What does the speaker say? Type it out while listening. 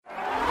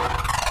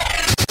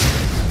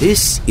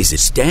This is a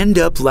Stand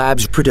Up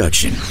Labs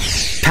production,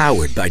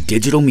 powered by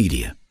digital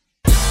media.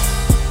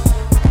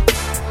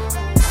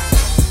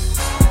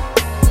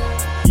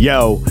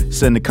 Yo,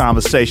 it's in the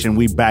conversation.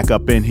 We back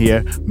up in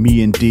here.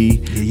 Me and D.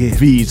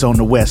 V's on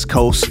the West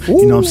Coast.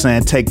 Ooh. You know what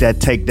I'm saying? Take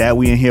that.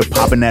 We in here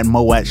popping that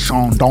Moet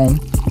Chandon.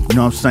 You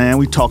know what I'm saying?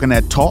 We talking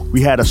that talk.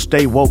 We had a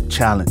Stay Woke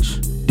challenge.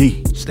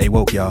 D. Stay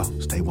woke, y'all.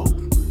 Stay woke.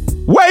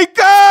 Wake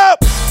up!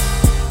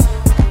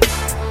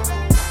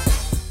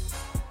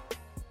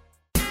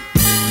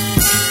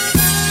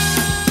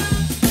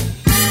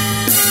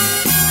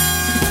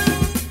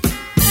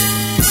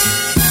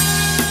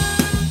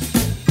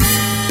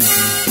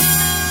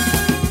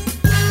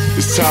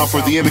 It's time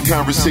for the End of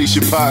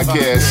Conversation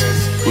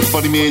podcast with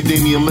funny man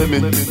Damian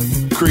Lemon,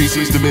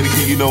 Crazy's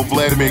Dominican, you know,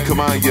 Vladimir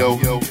Camayo,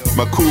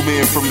 my cool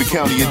man from the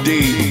county of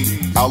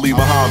Dade, Ali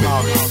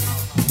Muhammad.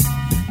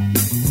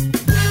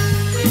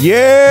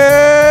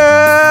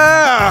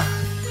 Yeah!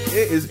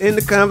 It is In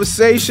the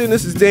Conversation.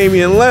 This is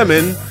Damian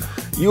Lemon.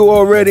 You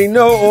already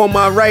know on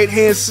my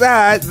right-hand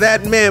side,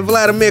 that man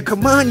Vladimir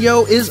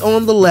Camayo is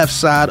on the left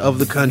side of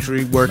the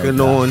country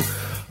working on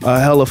a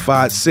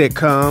hellified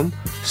sitcom.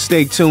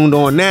 Stay tuned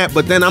on that.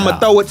 But then I'm going to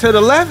throw it to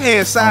the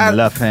left-hand side. On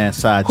the left-hand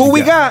side. Who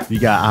we got? You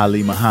got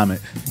Ali Muhammad,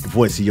 the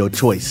voice of your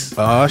choice.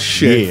 Oh,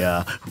 shit.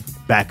 Yeah.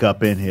 Back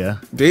up in here.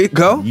 There you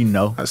go. You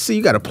know. I see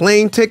you got a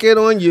plane ticket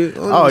on you.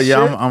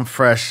 I'm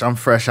fresh. I'm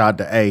fresh out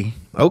the A.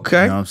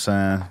 Okay. You know what I'm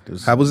saying?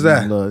 How was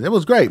that? It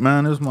was great,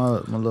 man. It was my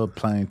little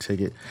plane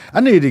ticket.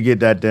 I needed to get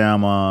that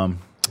damn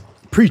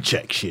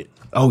pre-check shit.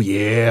 Oh,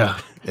 yeah.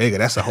 Nigga,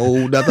 that's a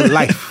whole nother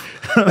life.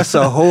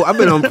 I've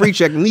been on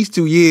pre-check at least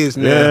 2 years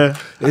now. Yeah.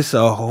 It's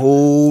a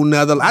whole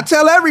nother. I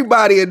tell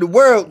everybody in the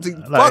world to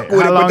fuck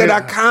with it, but then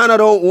I kind of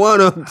don't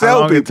want to tell people. How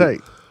long it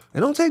take?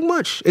 It don't take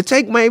much. It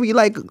take maybe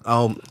like,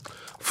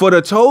 for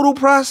the total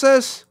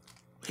process,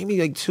 maybe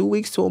like 2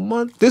 weeks to a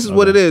month. This is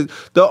what it is.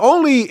 The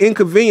only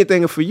inconvenient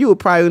thing for you, would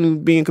probably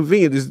be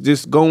inconvenient, is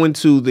just going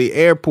to the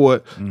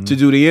airport to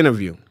do the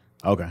interview.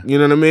 Okay. You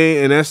know what I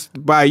mean? And that's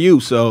by you.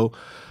 So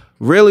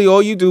really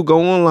all you do,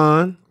 go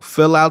online,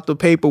 fill out the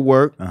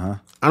paperwork.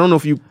 I don't know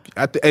if you,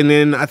 and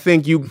then I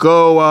think you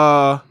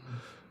go,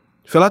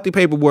 fill out the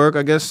paperwork.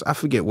 I guess, I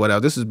forget what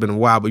else. This has been a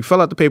while, but you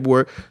fill out the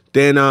paperwork.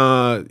 Then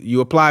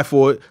you apply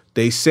for it.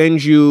 They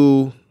send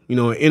you,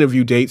 an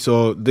interview date.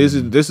 So this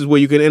is where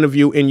you can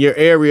interview in your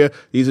area.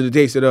 These are the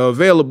dates that are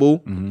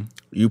available.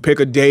 You pick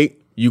a date.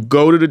 You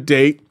go to the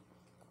date.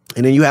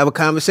 And then you have a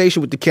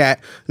conversation with the cat.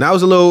 And I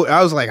was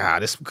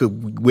like, this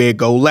could where it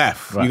go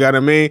left. Right. You got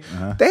what I mean?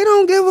 They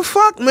don't give a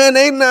fuck, man.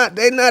 They not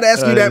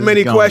asking you that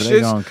many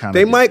questions.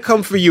 They might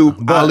come for you,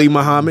 Ali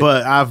Muhammad.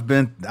 But I've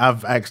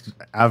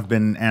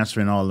been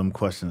answering all them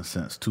questions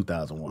since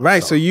 2001.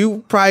 Right, so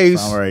you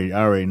probably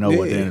I already know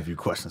what the interview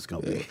question's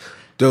gonna be.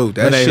 Dude,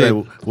 that shit.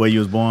 Where you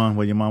was born,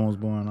 where your mom was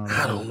born.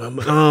 I don't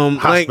remember.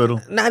 Hospital.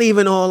 Like, not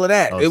even all of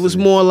that. It was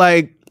more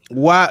like,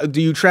 why do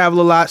you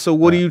travel a lot? So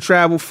what do you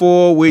travel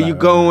for? Where you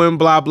going?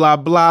 Blah, blah,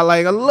 blah.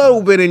 Like a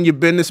little bit in your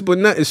business, but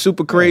nothing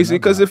super crazy.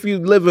 Because if you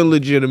living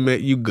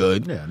legitimate, you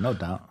good. Yeah, no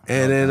doubt.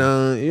 And then,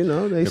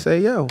 they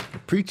say, yo.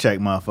 Pre-check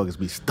motherfuckers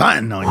be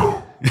stunting on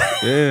you.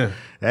 Yeah.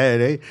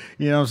 Hey,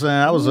 you know what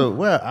I'm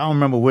saying? I don't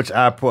remember which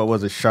airport.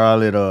 Was it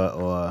Charlotte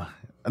or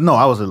no,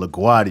 I was at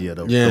LaGuardia,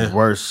 the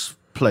worst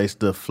place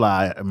to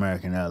fly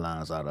American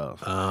Airlines out of.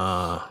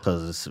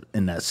 Because it's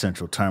in that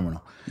central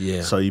terminal.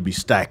 Yeah. So you be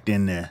stacked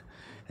in there.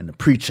 And the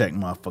pre-check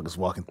motherfuckers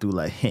walking through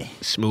like, hey.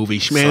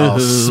 Smoothie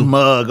schmooth.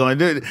 Smug.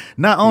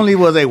 Not only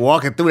was they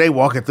walking through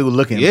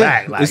looking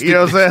back. Like, you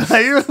know what I'm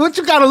saying? Like, what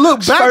you got to look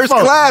back First for?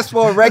 First class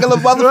for a regular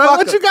motherfucker.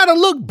 What you got to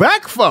look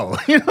back for?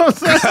 You know what I'm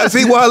saying? Because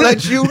he want to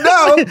let you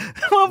know.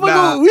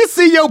 We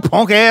see your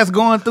punk ass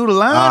going through the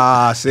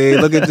line. See,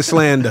 look at the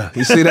slander.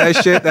 You see that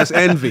shit? That's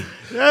envy.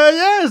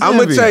 Yeah, I'm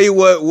going to tell you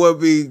what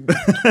be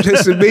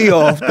pissing me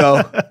off,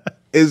 though,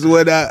 is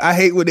when I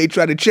hate when they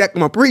try to check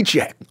my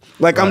pre-check.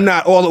 Like I'm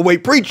not all the way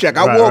pre-check.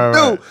 I walk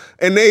through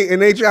and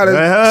they try to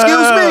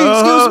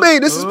excuse me,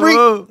 this is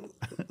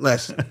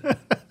Listen,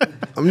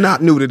 I'm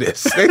not new to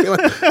this. They be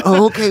like,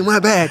 oh, okay, my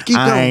bad. Keep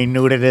going. I ain't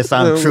new to this.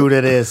 I'm true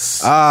to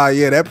this.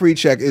 Yeah, that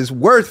pre-check is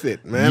worth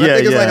it, man. Yeah, I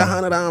think it's like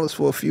 $100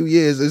 for a few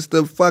years. It's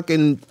the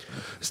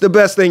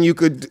best thing you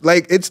could,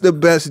 it's the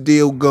best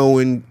deal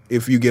going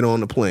if you get on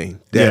the plane.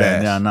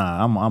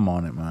 I'm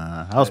on it,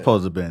 man. I was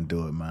supposed to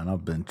do it, man.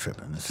 I've been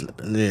tripping and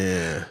slipping.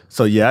 Yeah.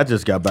 So yeah, I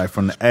just got back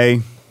from the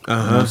A. You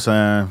know what I'm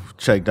saying?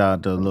 Checked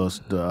out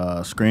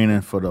the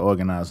screening for the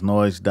Organized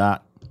Noise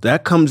doc.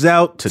 That comes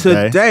out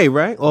today,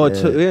 right? Or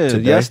today.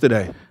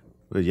 Yesterday.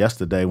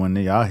 Yesterday when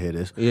y'all hear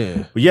this.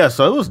 Yeah. But yeah,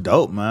 so it was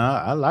dope, man.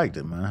 I liked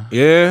it, man.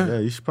 Yeah. Yeah,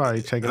 you should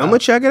probably check it out. I'm going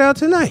to check it out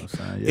tonight.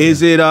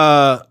 Is it,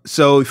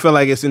 so you feel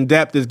like it's in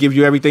depth, it gives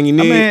you everything you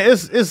need? I mean,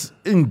 it's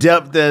in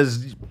depth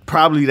as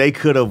probably they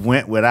could have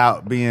went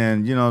without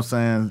being, you know what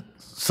I'm saying,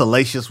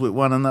 salacious with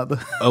one another.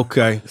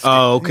 Okay.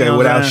 Oh, okay. You know,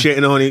 without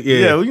shitting on it.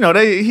 Yeah.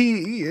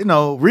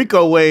 Yeah,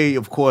 Rico Wade,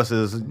 of course,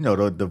 is,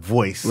 the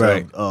voice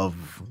of,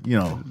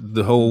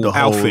 the whole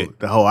outfit.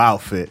 The whole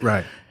outfit.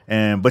 Right.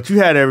 But you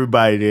had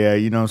everybody there,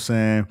 you know what I'm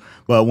saying?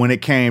 But when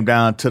it came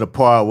down to the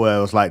part where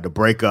it was like the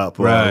breakup,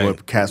 or where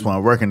cats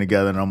weren't working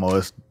together, and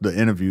almost the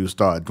interviews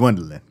started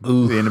dwindling.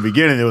 In the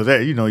beginning, it was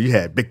you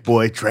had Big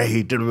Boy, Dre,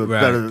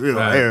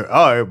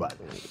 everybody.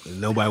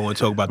 Nobody want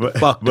to talk about the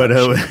fuck. But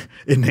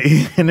in the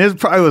end, and this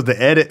probably was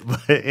the edit.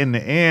 But in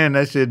the end,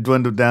 that shit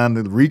dwindled down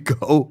to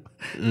Rico,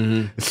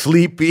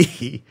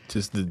 Sleepy,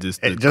 just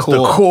the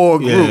core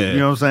group. Yeah. You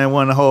know what I'm saying?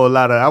 Wasn't a whole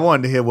lot of. I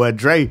wanted to hear what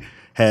Dre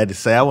had to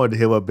say. I wanted to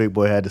hear what Big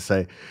Boy had to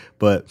say.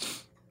 But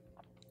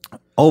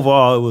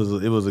overall,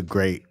 it was a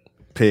great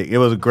pick. It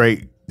was a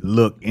great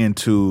look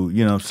into,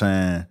 you know what I'm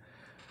saying,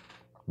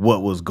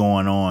 what was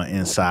going on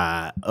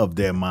inside of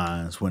their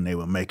minds when they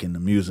were making the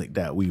music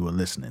that we were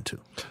listening to.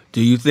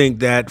 Do you think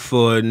that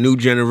for a new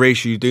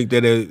generation, you think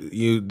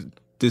that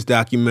this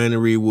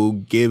documentary will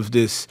give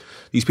these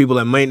people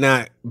that might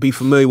not be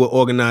familiar with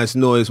organized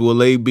noise, will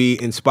they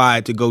be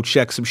inspired to go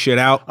check some shit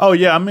out? Oh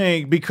yeah, I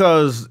mean,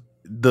 because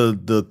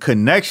the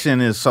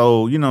connection is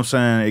so, you know what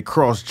I'm saying, it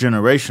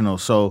cross-generational.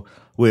 So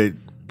with,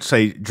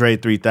 say, Dre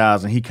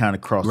 3000, he kind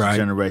of crosses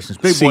generations.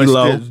 Big Boy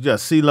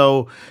CeeLo, you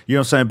know what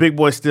I'm saying? Big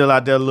Boy's still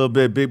out there a little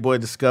bit. Big Boy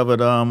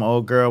discovered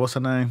old girl, what's her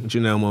name?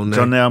 Janelle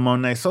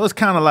Monáe. So it's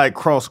kind of like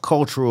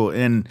cross-cultural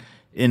in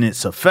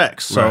its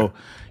effects. So,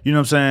 you know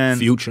what I'm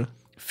saying?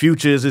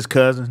 Future is his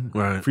cousin.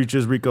 Right. Future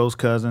is Rico's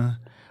cousin.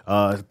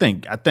 I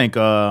think they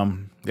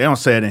don't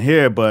say it in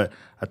here, but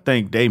I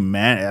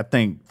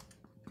think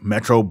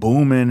Metro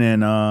Boomin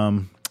and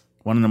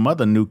one of them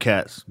other new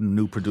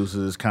producers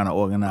is kind of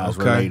organized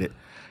related.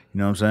 You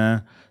know what I'm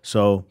saying?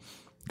 So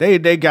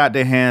they got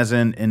their hands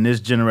in this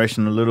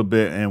generation a little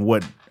bit, and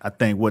what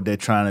they're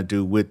trying to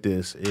do with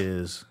this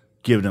is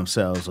give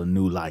themselves a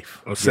new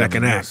life. A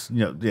second act.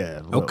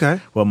 Yeah. Okay.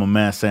 What my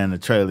man said in the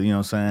trailer, you know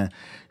what I'm saying?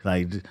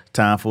 Like,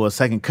 time for a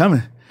second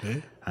coming.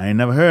 Yeah. I ain't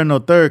never heard no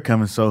third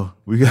coming, so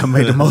we got to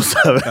make the most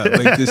of it.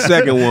 Make the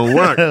second one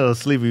work.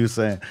 Sleepy was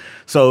saying.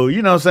 So,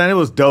 you know what I'm saying? It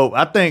was dope.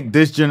 I think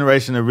this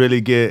generation to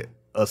really get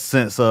a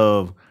sense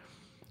of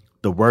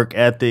the work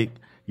ethic,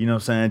 you know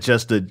what I'm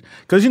saying?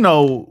 Because, you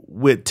know,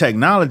 with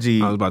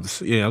technology. I was about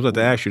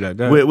to ask you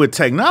that. With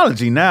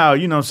technology now,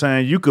 you know what I'm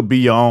saying? You could be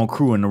your own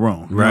crew in the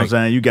room. You know what I'm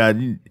saying? You got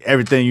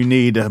everything you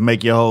need to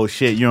make your whole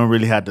shit. You don't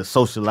really have to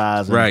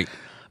socialize. Right.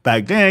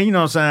 Back then, you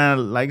know what I'm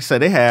saying? Like I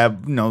said, they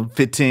have,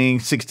 15,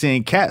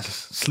 16 cats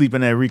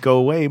sleeping at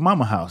Rico Wade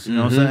mama house. You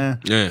know what I'm saying?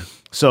 Yeah.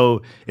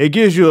 So it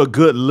gives you a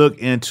good look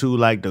into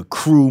like the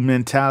crew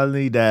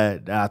mentality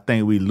that I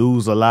think we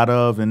lose a lot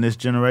of in this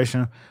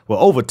generation. Well,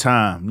 over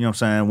time, you know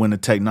what I'm saying, when the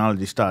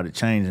technology started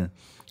changing,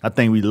 I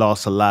think we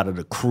lost a lot of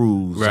the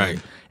crews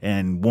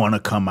and want to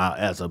come out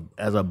as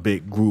a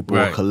big group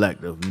or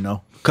collective, you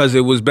know? Because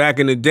it was back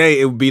in the day,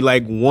 it would be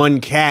like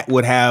one cat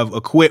would have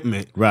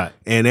equipment. Right.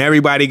 And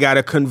everybody got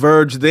to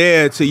converge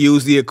there to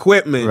use the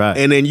equipment. Right.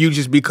 And then you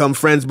just become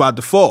friends by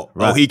default.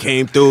 Right. Oh, he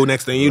came through.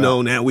 Next thing you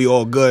know, now we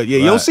all good. Yeah,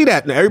 you don't see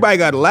that now. Everybody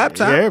got a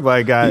laptop. Yeah,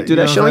 everybody got you do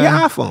that shit on your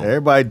iPhone.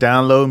 Everybody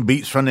downloading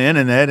beats from the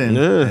internet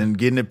and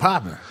getting it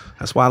popping.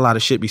 That's why a lot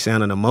of shit be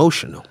sounding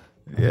emotional.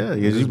 Yeah,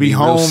 you be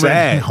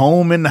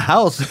home in the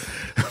house,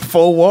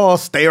 4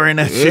 walls staring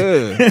at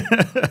shit.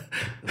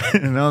 You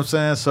know what I'm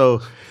saying?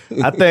 So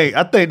I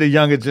think the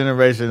younger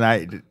generation,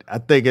 I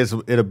think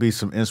it'll be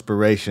some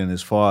inspiration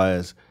as far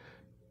as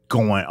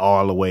going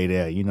all the way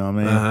there. You know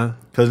what I mean?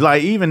 Because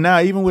like even now,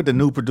 even with the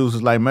new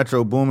producers like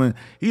Metro Boomin,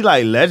 he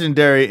like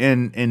legendary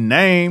in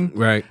name.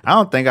 Right. I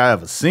don't think I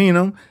ever seen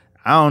him.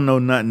 I don't know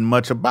nothing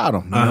much about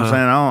him. You know what I'm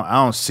saying? I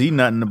don't see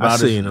nothing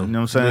about it. You know what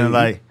I'm saying?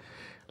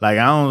 Like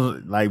I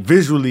don't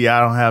visually. I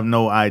don't have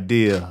no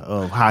idea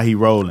of how he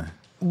rolling.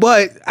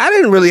 But I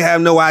didn't really have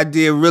no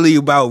idea really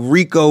about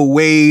Rico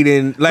Wade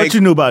and like. But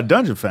you knew about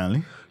Dungeon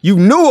Family. You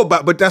knew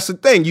about, but that's the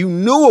thing. You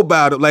knew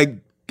about it. Like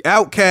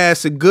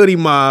Outkast and Goody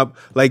Mob,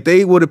 like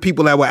they were the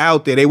people that were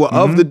out there. They were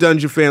of the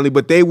Dungeon Family,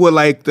 but they were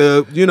like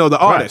the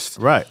artists.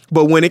 Right.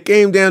 But when it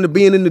came down to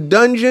being in the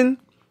dungeon.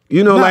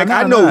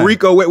 I know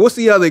Rico Wade. What's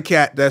the other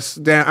cat that's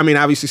down? I mean,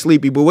 obviously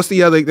Sleepy, but what's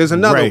the other? There's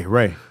another.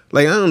 Ray.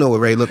 Like, I don't know what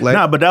Ray looked like.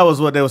 Nah, but that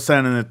was what they were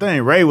saying in the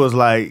thing. Ray was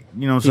like,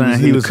 you know what I'm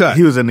saying?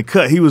 He was in the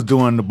cut. He was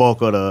doing the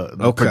bulk of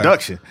the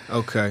production.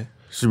 Okay.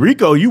 So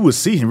Rico, you would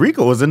see him.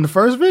 Rico was in the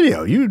first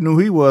video. You knew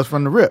he was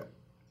from the rip.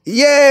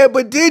 Yeah,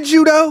 but did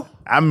you though?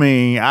 I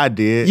mean, I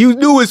did. You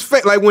knew his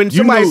face. Like when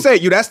somebody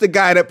said that's the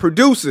guy that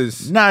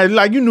produces. Nah,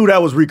 like you knew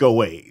that was Rico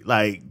Wade.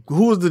 Like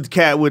who was the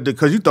cat with the?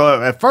 Because you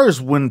thought at first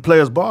when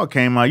Players Ball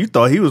came out, you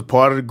thought he was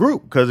part of the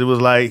group because it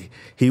was like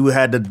he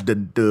had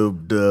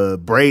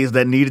the braids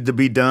that needed to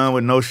be done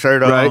with no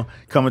shirt on,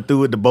 coming through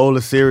with the bowl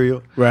of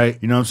cereal. Right.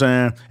 You know what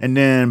I'm saying? And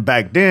then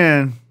back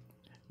then,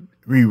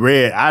 we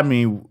read. I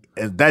mean.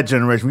 As that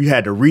generation, we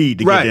had to read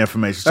to get the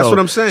information. That's what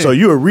I'm saying. So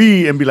you would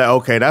read and be like,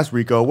 okay, that's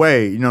Rico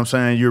Wade. You know what I'm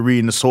saying? You're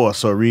reading the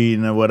source or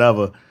reading or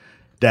whatever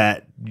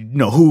that,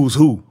 who's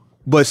who.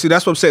 But see,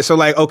 that's what I'm saying. So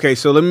like, okay,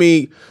 so let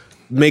me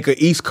make an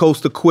East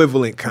Coast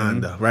equivalent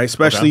kind of, right?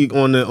 Especially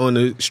on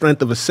the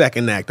strength of a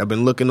second act. I've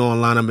been looking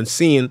online. I've been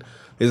seeing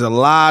there's a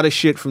lot of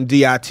shit from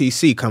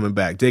DITC coming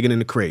back, Digging in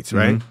the Crates,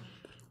 right?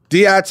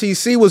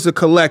 DITC was a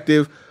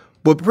collective,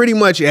 but pretty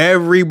much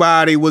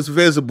everybody was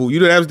visible. You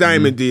know, that was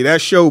Diamond D,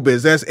 that's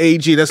Showbiz, that's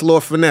AG, that's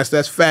Lord Finesse,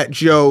 that's Fat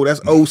Joe, that's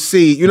OC.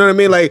 You know what I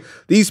mean? Like,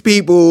 these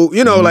people,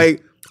 you know,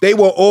 like, they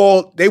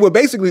were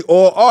basically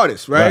all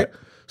artists, right?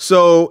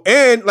 So,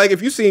 and like,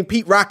 if you seen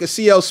Pete Rock and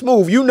CL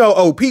Smooth, you know,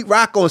 oh, Pete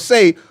Rock gonna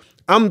say,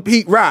 I'm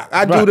Pete Rock.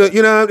 I do the,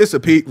 you know, it's a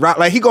Pete Rock.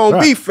 Like, he gonna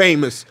be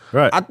famous.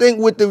 Right. I think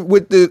with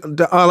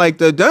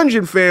the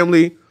Dungeon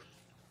family,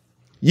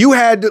 you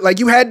had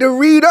to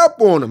read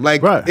up on them.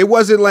 Like, it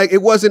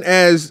wasn't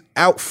as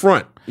out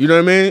front. You know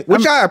what I mean?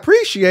 Which I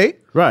appreciate.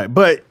 Right.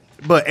 But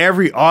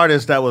every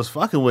artist that was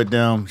fucking with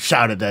them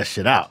shouted that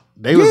shit out.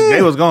 They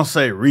was gonna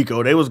say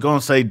Rico. They was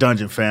gonna say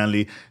Dungeon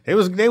Family. They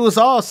was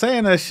all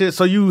saying that shit.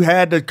 So you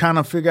had to kind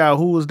of figure out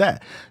who was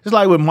that. It's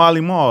like with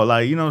Marley Marl.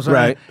 Like, you know what I'm saying?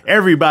 Right.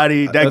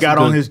 Everybody that got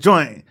on his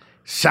joint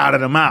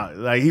shouted him out.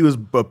 Like, he was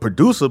a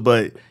producer,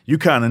 but you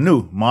kind of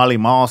knew Marley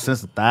Marl,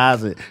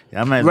 Synthesizer.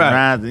 I mean,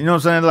 you know what I'm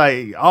saying?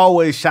 Like,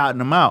 always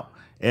shouting him out.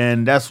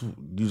 And that's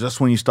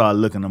when you start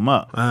looking them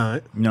up. All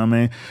right. You know what I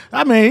mean?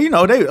 I mean, you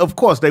know, of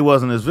course they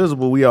wasn't as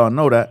visible. We all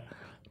know that.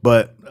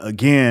 But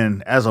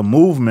again, as a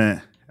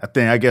movement,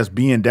 I guess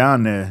being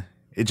down there,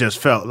 it just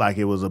felt like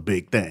it was a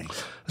big thing.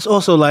 It's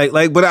also like,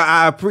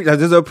 but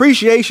there's an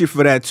appreciation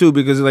for that too,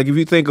 because like, if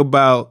you think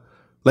about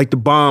like the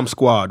Bomb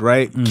Squad,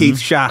 right? Keith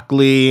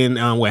Shockley and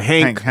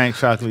Hank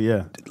Shockley,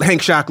 yeah.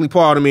 Hank Shockley,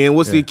 pardon me, and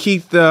what's the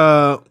Keith?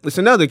 It's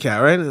another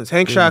cat, right? It's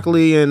Hank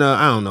Shockley and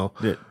I don't know.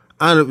 Yeah.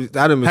 I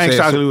didn't Hank say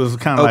Shockley was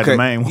kind of like the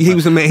main one. He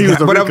was the main. He was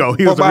the guy. Rico.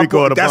 He was the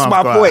Rico of the That's Bomb my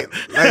Squad. point.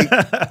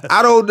 Like,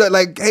 I don't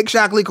like Hank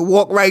Shockley could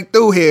walk right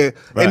through here,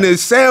 and the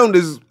sound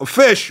is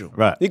official.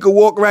 Right. He could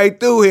walk right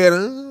through here.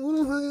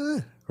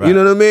 You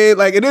know what I mean?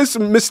 Like, it is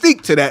some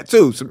mystique to that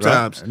too.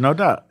 Sometimes, right. No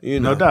doubt.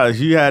 No doubt.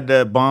 You had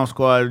that Bomb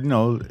Squad, you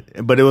know,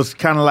 but it was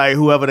kind of like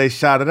whoever they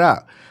shouted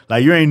out.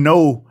 Like, you ain't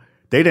know.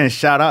 They didn't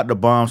shout out the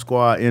Bomb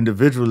Squad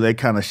individually. They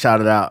kind of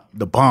shouted out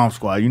the Bomb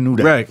Squad. You knew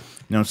that. Right.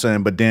 You know what I'm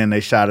saying? But then they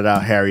shouted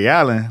out Harry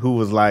Allen, who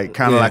was like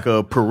kind of like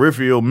a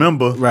peripheral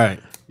member. Right.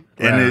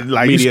 And it,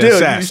 like, you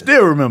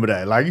still remember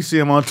that. Like, you see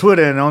him on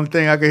Twitter, and the only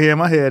thing I can hear in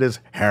my head is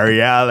Harry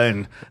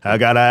Allen. I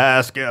gotta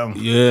ask him.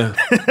 Yeah.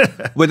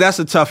 But that's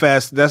a tough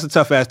ass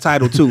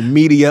title too.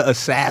 Media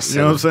assassin.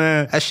 You know what I'm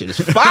saying? That shit is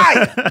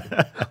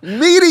fire.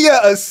 Media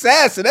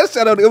assassin. That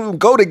shit don't even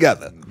go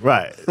together.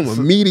 Right. I'm a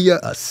media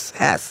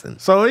assassin.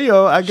 So, you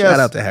know, I guess. Shout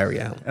out to Harry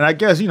Allen. And I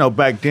guess, you know,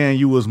 back then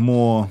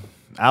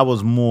I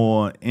was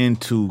more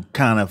into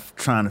kind of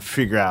trying to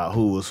figure out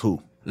who was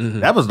who.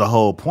 Mm-hmm. That was the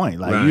whole point.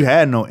 Like, you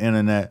had no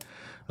internet.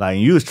 Like,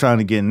 you was trying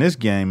to get in this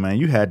game, man.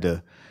 You had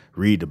to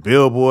read the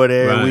Billboard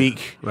every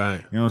week.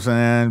 Right. You know what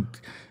I'm saying?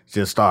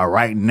 Just start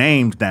writing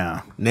names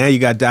down. Now you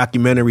got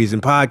documentaries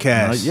and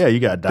podcasts. You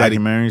got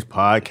documentaries,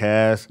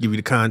 podcasts. Give you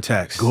the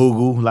context.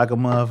 Google like a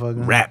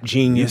motherfucker. Rap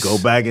Genius. You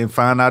go back and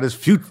find out his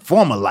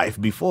former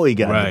life before he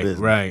got into business.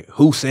 Right.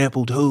 Who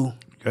sampled who?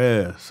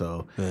 Yeah,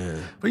 so. Yeah.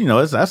 But, you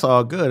know, that's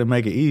all good to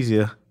make it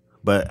easier.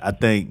 But I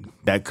think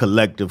that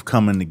collective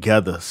coming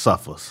together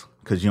suffers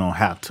because you don't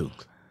have to.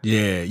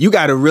 Yeah, you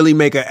got to really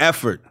make an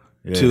effort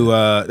to.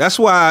 That's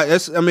why.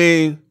 It's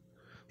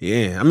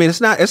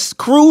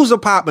crews are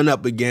popping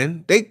up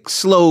again. They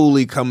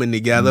slowly coming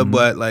together,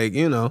 but like,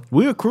 you know,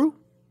 we're a crew.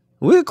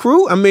 We're a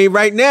crew. I mean,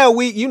 right now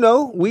we ain't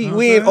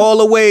all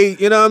the way.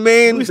 You know what I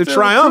mean? The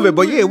triumphant,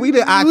 but yeah, we the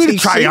ITC. We the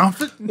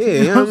triumphant. Yeah,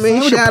 you know what I mean?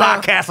 We the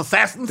podcast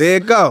assassins. There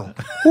you go.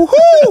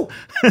 Woohoo!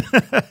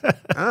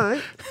 All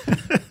right,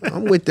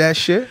 I'm with that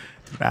shit.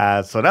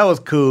 So that was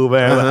cool,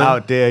 man.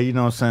 Out there, you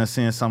know what I'm saying,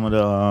 seeing some of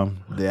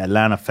the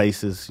Atlanta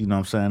faces, you know what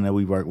I'm saying, that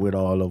we worked with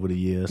all over the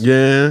years.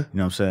 Yeah. You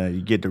know what I'm saying?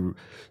 You get to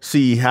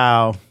see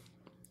how, you know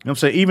what I'm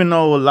saying, even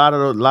though a lot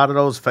of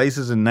those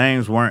faces and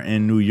names weren't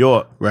in New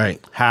York,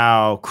 right,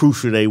 how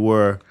crucial they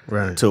were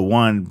to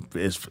one,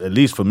 at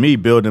least for me,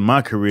 building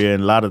my career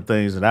and a lot of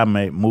things that I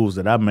made, moves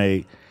that I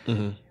made,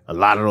 a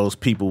lot of those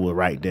people were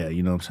right there,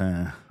 you know what I'm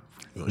saying?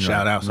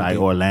 Shout out like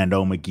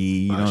Orlando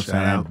McGee, you know what I'm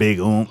saying? Out. Big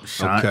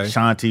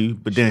Shanti.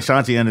 But then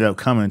Shanti ended up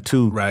coming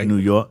to New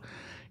York.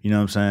 You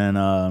know what I'm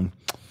saying?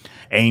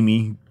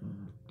 Amy.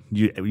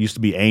 It used to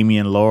be Amy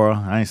and Laura.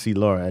 I didn't see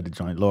Laura at the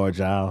joint. Laura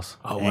Giles.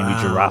 Amy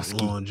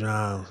Jarosky. Laura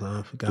Giles.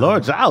 I forgot.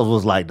 Laura Giles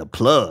was like the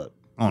plug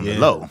on the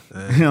low.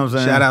 You know what I'm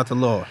saying? Shout out to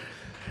Laura.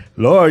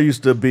 Laura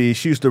used to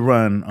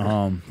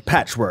run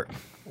Patchwork.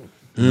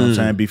 You know what I'm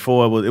saying?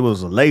 Before it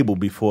was a label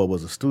before it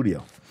was a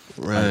studio.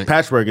 Right.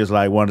 Patchwork is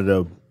like one of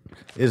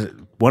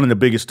the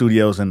biggest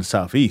studios in the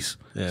Southeast.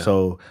 Yeah.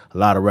 So a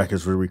lot of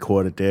records were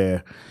recorded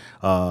there.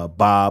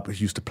 Bob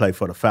used to play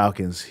for the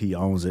Falcons. He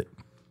owns it.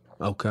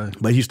 Okay.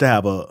 But he used to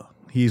have a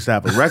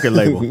record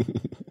label.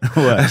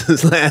 What? That's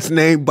his last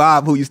name,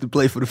 Bob, who used to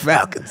play for the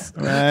Falcons.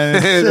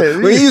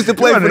 Man, when he used to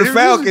play for the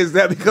Falcons,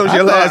 that becomes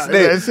your last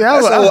name. That's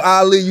how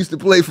Ali used to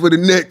play for the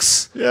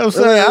Knicks. You know what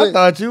I'm saying? I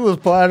thought you was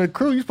part of the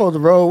crew. You supposed to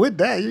roll with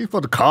that. You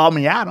supposed to call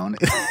me out on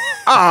it.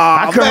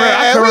 I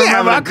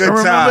couldn't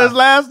remember his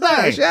last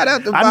name. Yeah, shout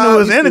out to Bob. I knew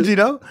his energy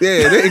though.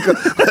 Yeah,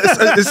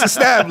 it's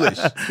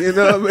established. You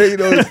know what I mean? You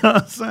know what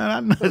I'm saying? I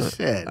know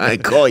shit. I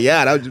ain't call you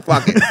out. I was just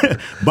fucking.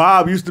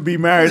 Bob used to be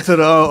married to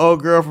the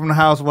old girl from the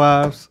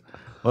Housewives.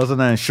 What's her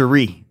name?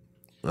 Cherie.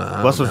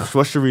 What's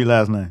Cherie's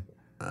last name?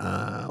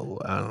 I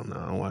don't know.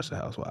 I don't watch the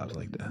Housewives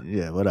like that.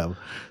 Yeah, whatever.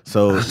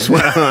 So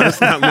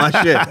That's not my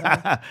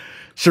shit.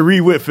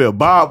 Cherie Whitfield,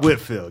 Bob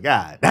Whitfield.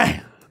 God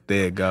damn.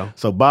 There you go.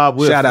 So Bob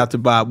Whitfield. Shout out to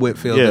Bob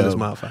Whitfield and his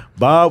motherfucker.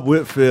 Bob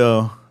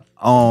Whitfield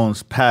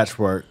owns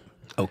Patchwork.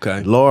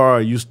 Okay.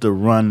 Laura used to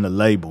run the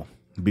label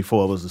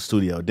before it was the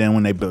studio. Then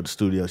when they built the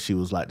studio, she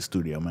was like the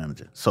studio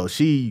manager. So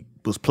she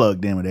was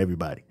plugged in with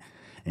everybody.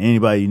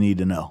 Anybody you need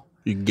to know.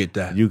 You can get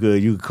that. You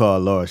could call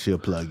Laura, she'll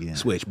plug in.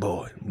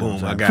 Switchboard.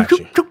 Boom, I got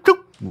you.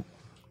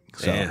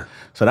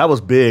 So that was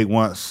big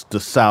once the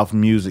South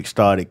music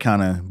started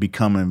kind of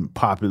becoming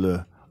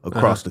popular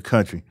across the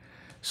country.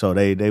 So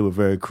they were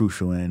very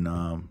crucial in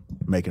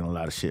making a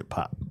lot of shit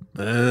pop.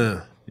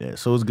 Yeah,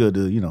 so it's good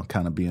to,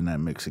 kind of be in that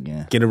mix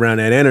again. Get around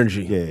that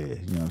energy. Yeah,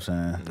 you know what I'm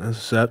saying? That's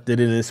what's up. Did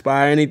it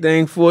inspire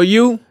anything for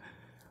you?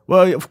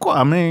 Well, of course,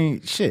 I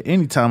mean, shit,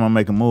 anytime I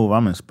make a move,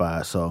 I'm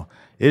inspired. So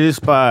it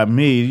inspired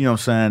me, you know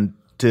what I'm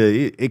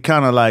saying, it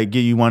kind of like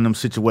give you one of them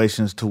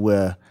situations to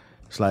where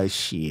it's like,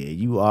 shit,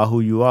 you are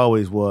who you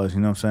always was, you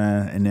know what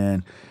I'm saying? And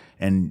then,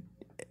 and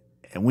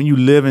when you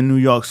live in New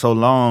York so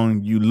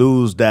long, you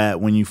lose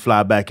that when you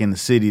fly back in the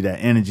city, that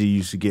energy you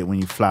used to get when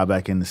you fly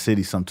back in the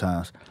city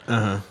sometimes.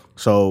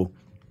 So,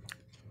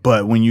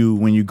 but when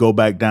you go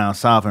back down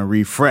south and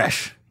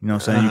refresh, you know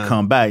what I'm saying, you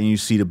come back and you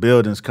see the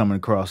buildings coming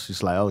across,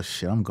 it's like, oh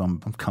shit, I'm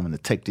coming to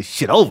take this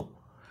shit over.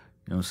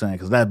 You know what I'm saying?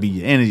 Because that'd be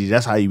your energy.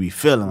 That's how you be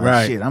feeling. Like,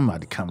 right. Shit, I'm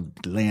about to come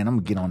land. I'm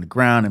going to get on the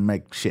ground and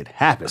make shit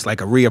happen. It's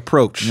like a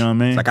reapproach. You know what I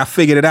mean? It's like I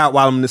figured it out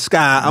while I'm in the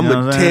sky. I'm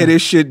going to tear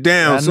this shit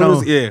down.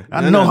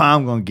 I know how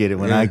I'm going to get it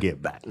when I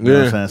get back. You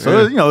know what I'm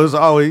saying? So, it's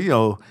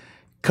always,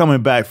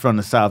 coming back from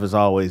the South is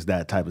always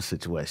that type of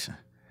situation.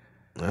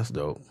 That's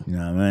dope. You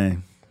know what I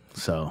mean?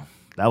 So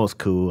that was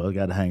cool. I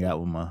got to hang out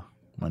with my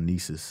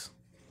nieces.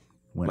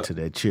 Went to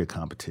their cheer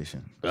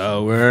competition.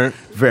 Oh, word.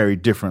 Very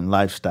different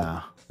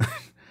lifestyle.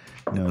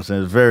 You know what I'm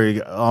saying? It's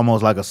very,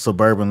 almost like a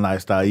suburban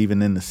lifestyle,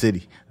 even in the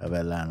city of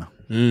Atlanta.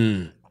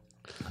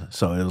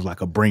 So it was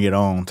like a bring it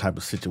on type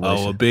of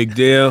situation. Oh, a big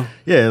deal?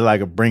 Yeah,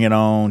 like a bring it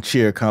on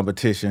cheer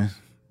competition.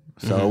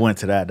 So I went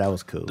to that. That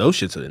was cool. Those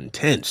shits are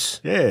intense.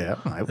 Yeah.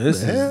 I'm like,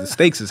 The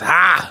stakes is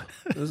high.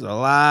 There's a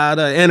lot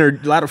of energy,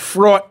 a lot of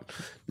fraught,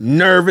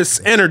 nervous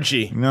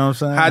energy. You know what I'm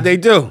saying? How'd they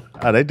do?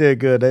 Oh, they did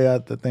good. I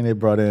think they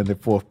brought in the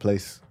 4th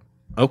place.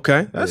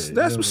 Okay, that's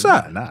what's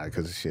up. Nah,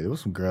 because shit, there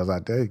was some girls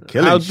out there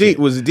killing How shit. deep?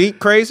 Was it deep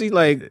crazy?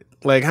 Like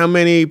how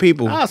many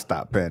people? I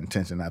stopped paying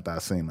attention after I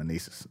seen my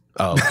nieces.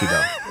 Oh,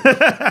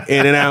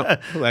 in and out.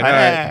 Like, all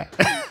right.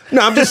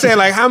 No, I'm just saying,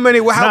 like, how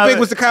big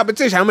was the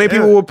competition? How many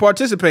people were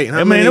participating?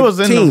 How many it was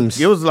teams?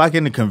 It was like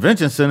in the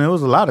convention center. It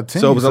was a lot of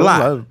teams. So it was a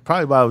lot. Like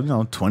probably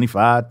about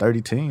 25,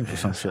 30 teams or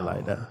some shit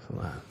like that. You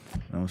know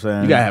what I'm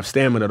saying? You gotta have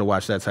stamina to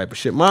watch that type of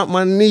shit.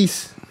 My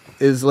niece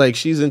is like,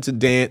 she's into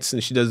dance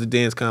and she does the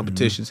dance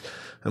competitions.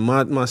 And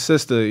my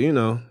sister,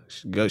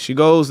 she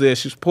goes there,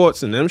 she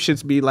supports, and them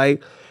shits be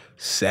like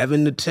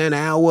 7 to 10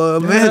 hour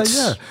events.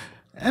 Yeah.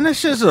 And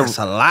that's just That's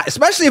a lot,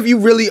 especially if you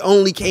really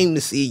only came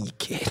to see your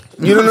kid.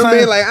 You know what I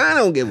mean? Like, I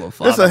don't give a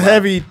fuck. It's a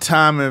heavy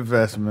time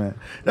investment.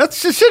 That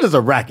shit is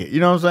a racket. You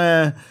know what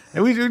I'm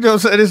saying?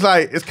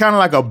 And it's kind of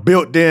like a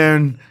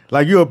built-in,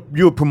 like you're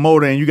a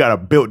promoter and you got a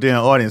built-in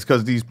audience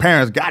because these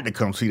parents got to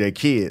come see their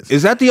kids.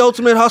 Is that the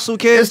ultimate hustle,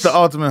 kids? It's the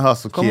ultimate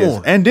hustle, Come kids.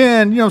 on. And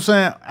then, you know what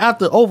I'm saying,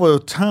 after over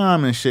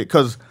time and shit,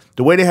 because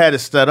the way they had it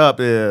set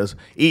up is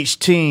each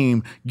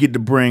team get to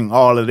bring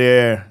all of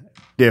their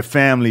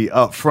family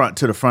up front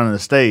to the front of the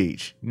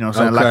stage. You know what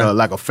I'm saying? Okay.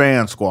 Like a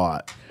fan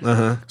squad.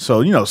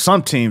 So,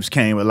 some teams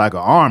came with like an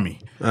army.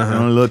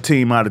 A little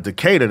team out of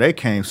Decatur, they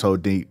came so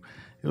deep.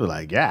 It was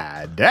like,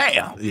 God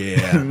damn.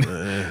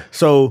 Yeah.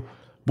 So,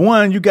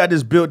 one, you got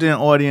this built-in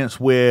audience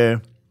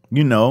where,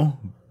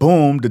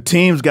 boom, the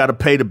team's got to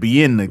pay to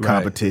be in the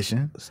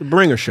competition. It's a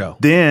bringer show.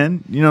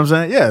 Then, you know what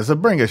I'm saying? Yeah, it's a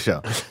bringer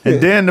show. And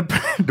then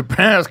the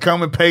parents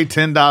come and pay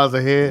 $10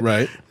 a head.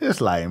 Right. It's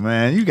like,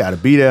 man, you got to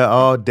be there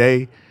all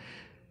day.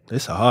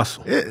 It's a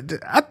hustle.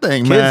 I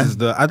think, man.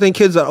 I think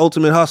kids are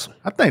ultimate hustle.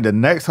 I think the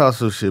next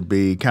hustle should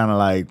be kind of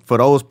like for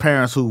those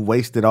parents who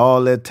wasted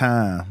all their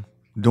time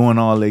doing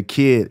all their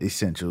kid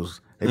essentials.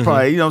 They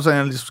probably, you know what I'm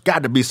saying, there's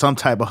got to be some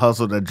type of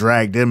hustle to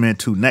drag them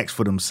into next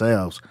for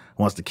themselves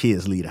once the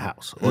kids leave the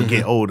house or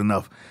get old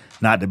enough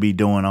not to be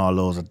doing all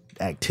those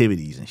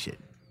activities and shit.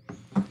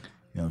 You know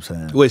what I'm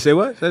saying? Wait, say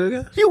what? Say it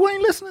again? You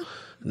ain't listening?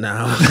 No,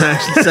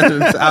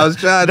 I was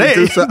trying to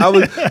do so. I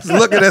was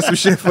looking at some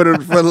shit for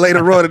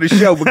later on in the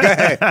show, but go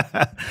ahead.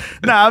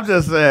 I'm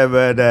just saying,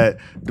 man, that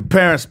the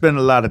parents spend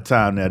a lot of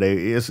time there.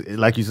 It's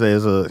like you say,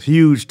 it's a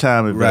huge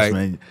time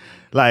investment.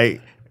 Right.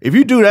 Like, if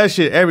you do that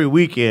shit every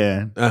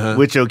weekend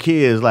with your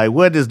kids, like,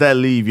 where does that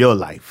leave your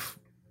life?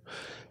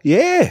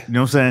 Yeah. You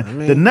know what I'm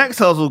saying? The next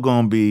hustle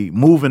gonna be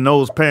moving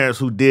those parents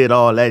who did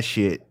all that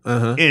shit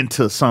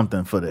into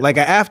something for them. Like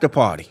an after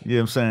party. You know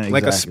what I'm saying?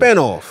 Like Exactly. a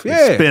spinoff. A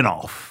Yeah.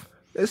 spinoff.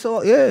 It's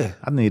all, yeah.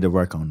 I need to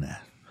work on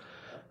that.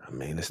 I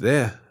mean, it's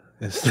there.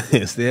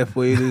 It's there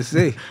for you to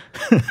see.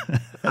 I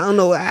don't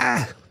know.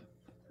 I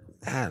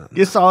don't know.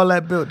 It's all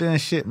that built in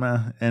shit,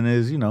 man. And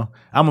is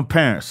I'm a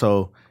parent,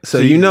 so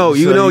You know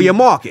your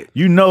market.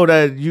 You know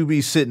that you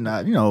be sitting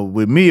out.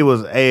 With me it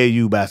was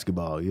AAU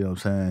basketball. You know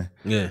what I'm saying?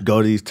 Yeah.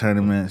 Go to these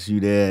tournaments. You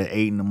there at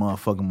 8 in the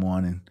motherfucking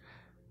morning.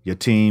 Your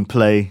team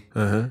play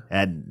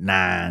at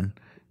 9.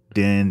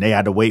 Then they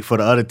had to wait for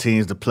the other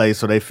teams to play,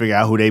 so they figure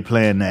out who they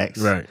playing next.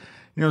 Right.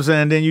 You know what I'm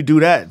saying? Then you do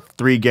that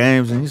 3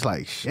 games, and it's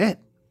like shit.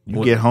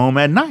 You get home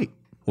at night.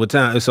 What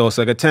time? So it's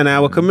like a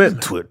 10-hour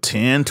commitment.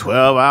 10,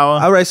 12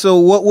 hours. All right. So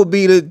what would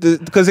be the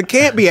because it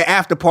can't be an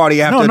after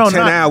party after 10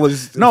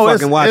 hours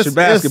fucking watching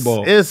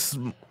basketball.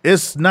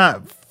 It's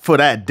not for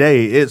that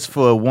day. It's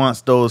for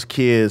once those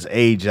kids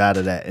age out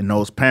of that and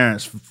those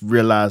parents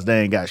realize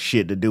they ain't got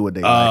shit to do with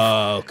their life.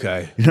 Oh,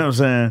 okay. You know what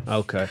I'm saying?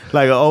 Okay.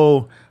 Like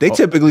they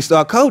typically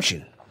start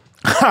coaching.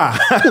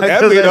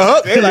 That'd be the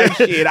hook. They like,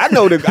 shit, I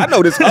know this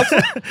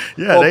hustle.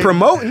 Or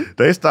promoting.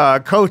 They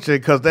start coaching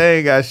because they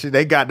ain't got shit.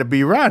 They got to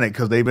be running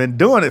because they've been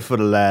doing it for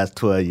the last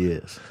 12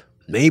 years.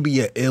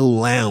 Maybe a ill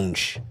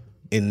lounge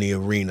in the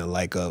arena,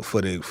 like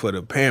for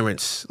the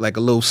parents, like a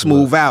little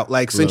smooth out.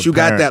 Like since you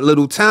got that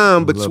little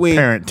time between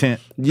parent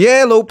tent.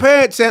 Yeah, little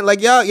parent tent.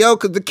 Like yo,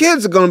 cause the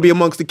kids are gonna be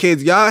amongst the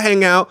kids. Y'all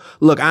hang out.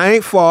 Look, I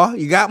ain't far.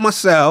 You got my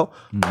cell.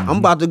 I'm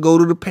about to go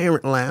to the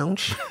parent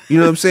lounge. You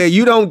know what I'm saying?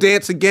 You don't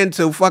dance again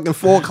till fucking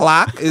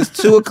 4:00. It's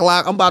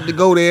 2:00. I'm about to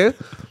go there.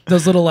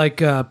 Those little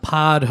like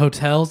pod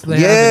hotels they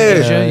have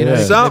in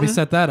Asia, maybe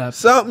set that up.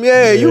 Something,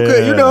 you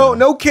could,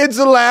 no kids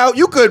allowed.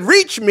 You could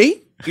reach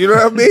me. You know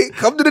what I mean?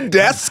 Come to the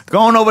desk. Go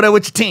on over there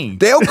with your team.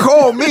 They'll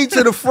call me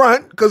to the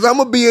front because I'm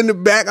going to be in the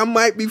back. I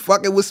might be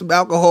fucking with some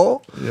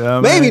alcohol.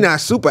 Yeah, maybe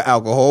not super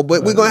alcohol,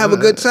 but we're going to have a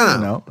good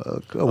time.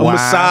 A wine,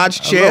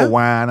 massage chair. A little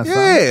wine or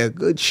something. Yeah,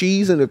 good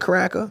cheese and a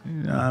cracker. You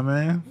know what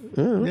I mean?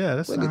 Yeah,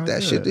 that's Look at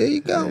that shit. There you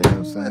go.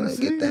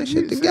 Get that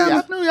shit See,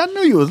 together. I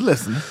knew you was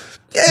listening.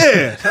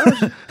 Yeah.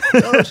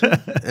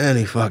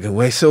 Any fucking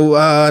way. So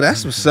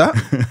that's what's up.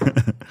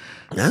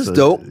 That's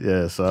dope.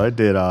 Yeah, so I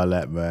did all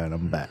that, man.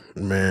 I'm back.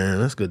 Man,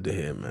 that's good to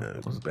hear,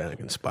 man. I'm back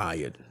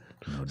inspired.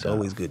 It's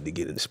always good to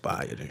get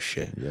inspired and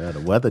shit. Yeah, the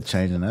weather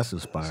changing, that's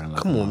inspiring.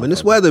 Come on, man.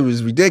 This weather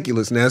is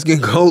ridiculous now. It's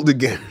getting cold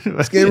again.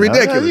 It's getting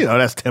ridiculous.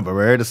 That's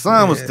temporary. The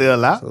sun was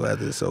still out. The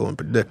weather is so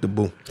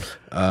unpredictable.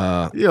 You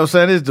know what I'm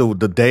saying?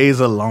 The days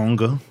are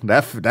longer.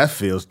 That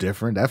feels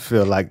different. That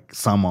feels like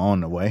summer on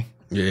the way.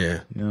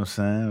 Yeah. You know what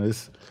I'm saying?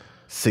 It's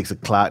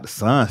 6:00. The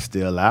sun's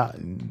still out.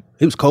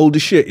 It was cold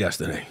as shit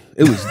yesterday.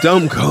 It was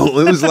dumb cold.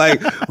 It was like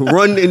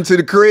run into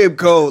the crib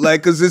cold.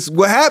 Like, cause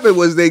what happened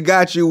was they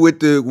got you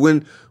with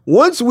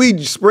once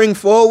we spring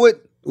forward,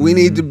 we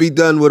need to be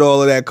done with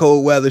all of that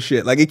cold weather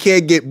shit. Like, it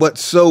can't get but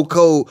so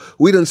cold.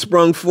 We done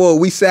sprung forward.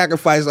 We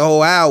sacrificed a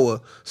whole hour.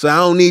 So I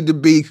don't need to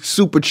be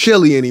super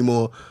chilly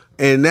anymore.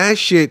 And that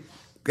shit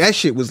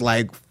was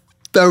like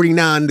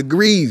 39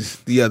 degrees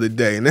the other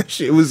day. And that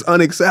shit was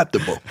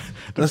unacceptable.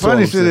 The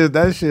funny shit is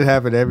that shit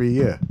happen every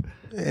year.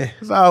 Yeah.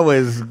 It's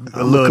always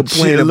a little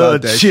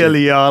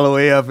chilly all the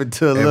way up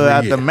until a little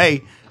after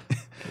May.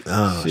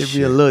 Oh, Should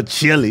be a little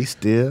chilly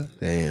still.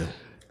 Damn.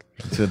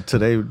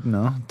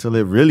 Till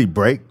it really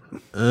break.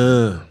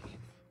 I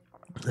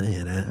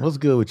hear that. What's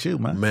good with you,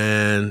 man?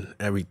 Man,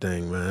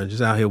 everything, man.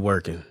 Just out here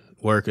working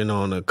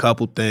on a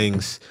couple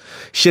things.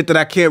 Shit that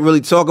I can't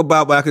really talk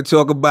about, but I can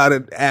talk about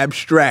it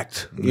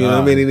abstract. You know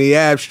what I mean? In the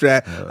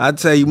abstract, I'll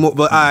tell you more.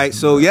 But all right,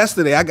 so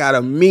yesterday I got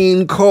a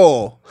mean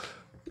call.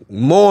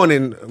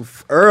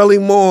 Early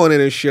morning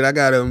and shit. I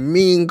got a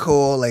mean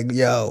call like,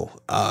 yo,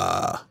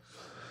 are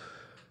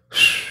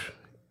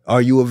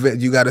you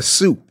you got a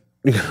suit?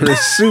 You got a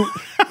suit?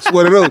 It's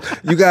one of those.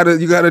 You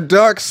got a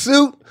dark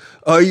suit?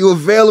 Are you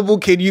available?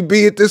 Can you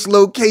be at this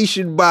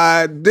location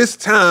by this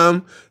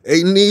time?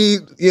 They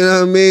need, you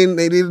know what I mean?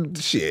 They need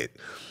shit.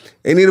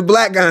 They need a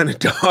black guy in a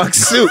dark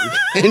suit.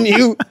 Can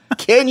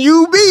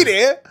you be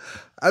there?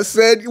 I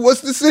said, what's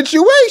the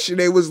situation?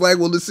 They was like,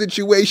 well, the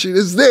situation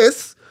is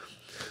this.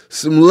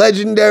 Some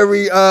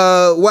legendary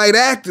white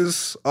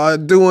actors are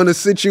doing a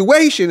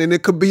situation and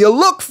it could be a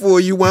look for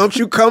you. Why don't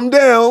you come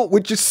down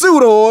with your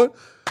suit on?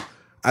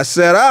 I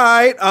said, all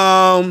right,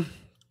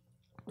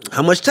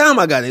 how much time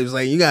I got? It was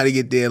like, you got to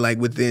get there like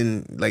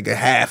within like a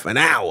half an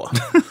hour.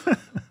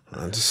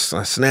 I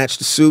snatched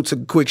the suit, took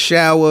a quick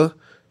shower,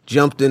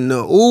 jumped in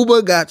the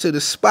Uber, got to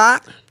the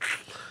spot.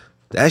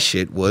 That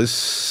shit was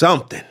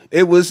something.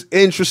 It was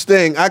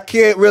interesting. I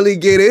can't really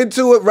get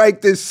into it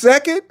right this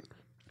second.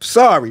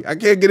 Sorry, I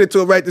can't get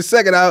into it right this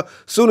second. As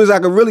soon as I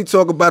can really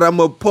talk about it, I'm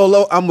gonna pull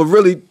up. I'm gonna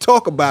really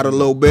talk about it a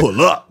little bit. Pull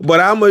up.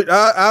 But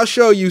I'll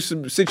show you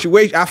some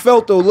situation. I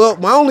felt a little.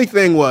 My only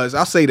thing was,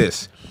 I'll say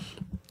this.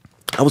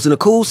 I was in a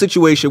cool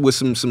situation with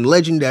some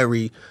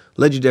legendary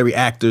legendary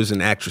actors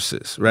and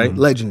actresses, right?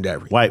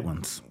 Legendary. White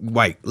ones.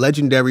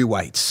 Legendary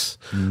whites.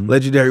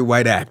 Legendary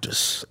white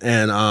actors.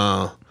 And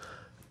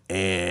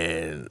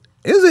it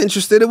was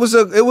interesting. It was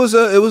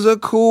a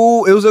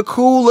cool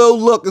little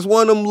look. It's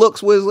one of them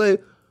looks where it's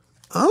like,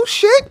 oh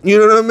shit, you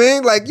know what I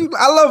mean? Like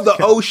I love the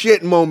oh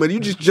shit moment. You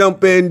just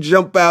jump in,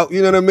 jump out,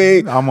 you know what I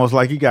mean? Almost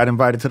like you got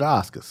invited to the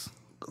Oscars.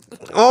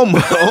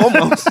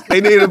 Almost.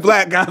 They needed a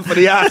black guy for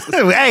the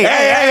Oscars.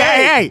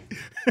 Hey.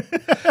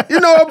 You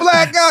know, a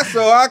black guy,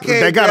 so I can't.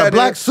 They got a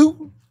black suit.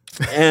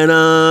 And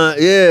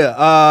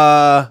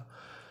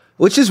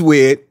which is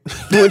weird.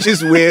 Which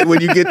is weird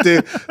when you get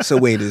to. So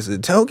wait, is it a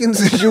token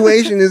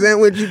situation? Is that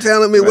what you're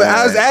telling me? Right.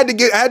 Well, I had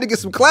to get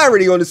some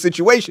clarity on the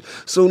situation.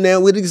 So now,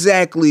 what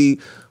exactly?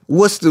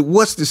 What's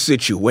the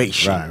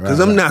situation? Because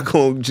I'm not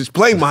going to just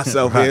play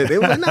myself here. They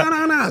were like,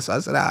 no. So I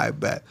said, all right,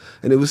 bet.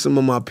 And there was some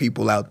of my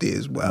people out there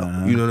as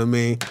well. You know what I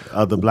mean?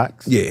 Other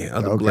blacks? Yeah,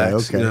 other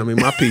blacks. Okay. You know what I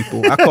mean? My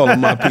people. I call them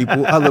my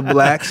people. Other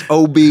blacks,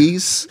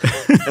 OBs,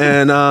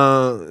 and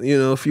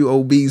a few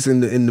OBs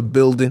in the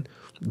building.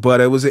 But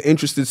it was an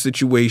interesting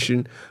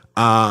situation.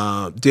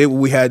 Did what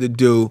we had to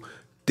do.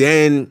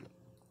 Then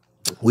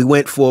we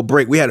went for a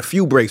break. We had a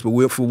few breaks,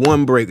 but for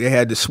one break, they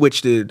had to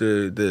switch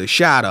the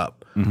shot up.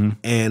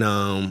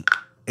 And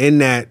in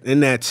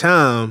that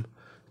time,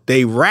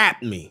 they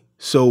rapped me.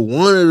 So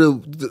one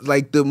of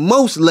the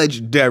most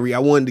legendary I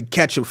wanted to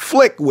catch a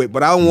flick with,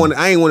 but I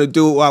ain't want to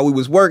do it while we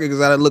was working because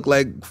I'd look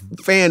like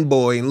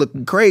fanboy and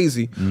looking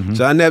crazy.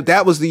 So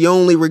that was the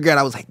only regret.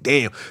 I was like,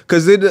 damn,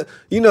 because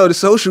the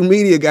social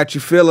media got you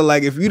feeling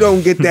like if you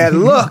don't get that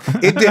look,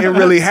 it didn't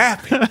really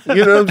happen.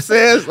 You know what I'm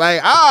saying? It's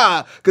like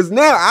because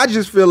now I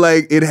just feel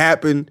like it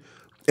happened.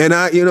 And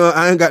I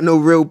ain't got no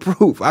real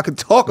proof. I could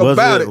talk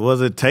about it. Was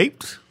it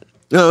taped?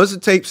 No, it's a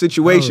tape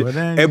situation.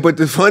 But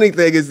the funny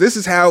thing is, this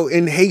is how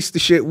in haste the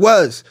shit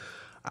was.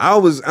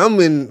 I'm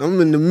in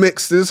the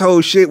mix. This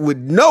whole shit with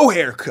no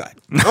haircut.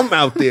 I'm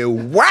out there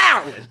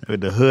wilding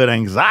with the hood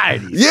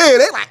anxiety. Yeah,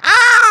 they like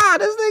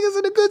this nigga's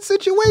in a good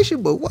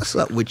situation. But what's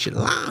up with your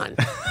line?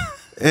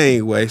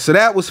 Anyway, so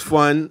that was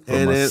fun.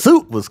 And my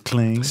suit was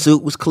clean.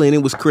 Suit was clean.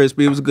 It was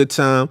crispy. It was a good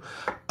time.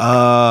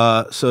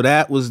 So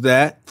that was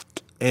that.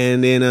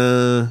 And then,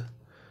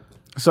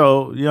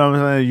 so you know what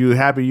I'm saying? You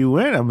happy you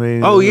win? I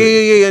mean, oh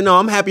yeah. No,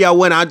 I'm happy I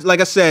win.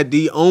 Like I said,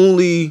 the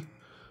only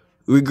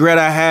regret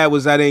I had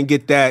was I didn't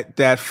get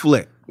that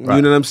flick. Right.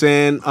 You know what I'm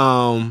saying?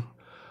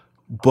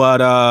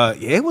 But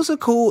it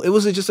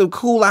was just a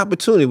cool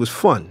opportunity. It was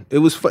fun. It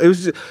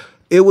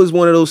was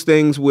one of those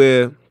things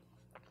where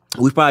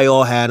we probably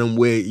all had them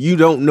where you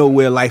don't know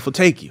where life will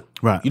take you.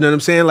 Right. You know what I'm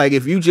saying? Like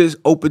if you just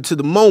open to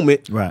the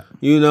moment, right.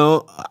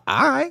 All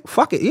right,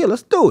 fuck it. Yeah,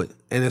 let's do it.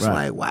 And it's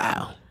like,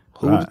 wow,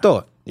 who would have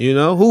thought?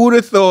 Who would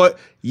have thought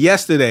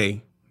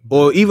yesterday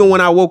or even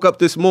when I woke up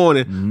this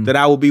morning that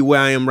I would be where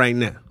I am right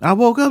now? I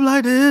woke up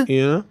like this.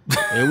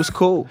 It was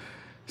cool.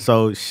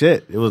 So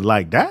shit, it was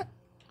like that?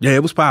 Yeah,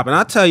 it was popping.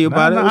 I'll tell you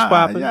about it. It was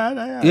popping.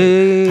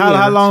 Yeah.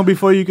 How long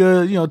before you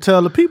could,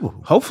 tell the people?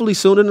 Hopefully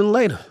sooner than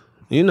later.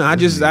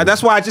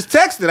 That's why I just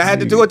texted. I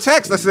had to do a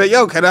text. I said,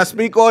 yo, can I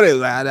speak on it?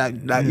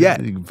 Not yet.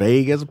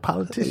 Vague as a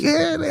politician.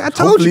 Yeah, I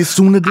told you.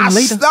 Sooner than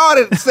later. I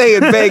started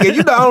saying vague.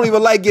 And I don't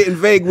even like getting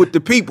vague with the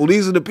people.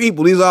 These are the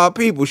people. These are our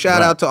people.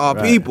 Shout out to our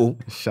people.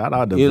 Shout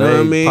out to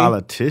vague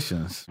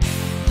politicians.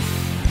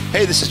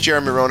 Hey, this is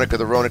Jeremy Roenick of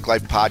the Roenick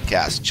Life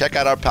Podcast. Check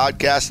out our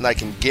podcast, and I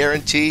can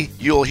guarantee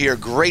you'll hear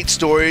great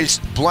stories,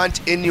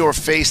 blunt,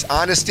 in-your-face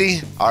honesty.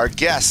 Our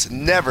guests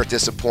never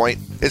disappoint.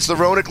 It's the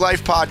Roenick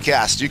Life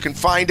Podcast. You can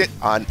find it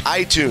on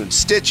iTunes,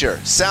 Stitcher,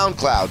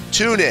 SoundCloud,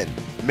 TuneIn.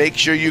 Make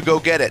sure you go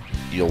get it.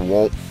 You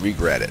won't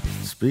regret it.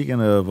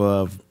 Speaking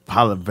of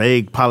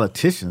vague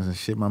politicians and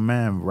shit, my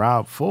man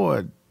Rob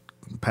Ford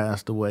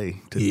passed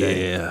away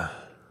today. Yeah.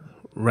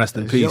 Rest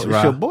in peace, Rob.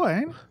 It's your boy,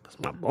 ain't it?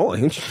 My boy,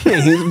 he's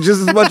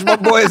just as much my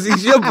boy as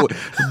he's your boy.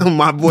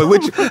 My boy,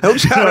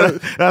 that's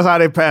how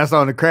they pass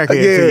on the crackhead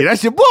to you.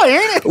 That's your boy,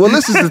 ain't it? Well,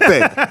 this is the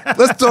thing.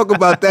 Let's talk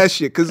about that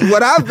shit. Because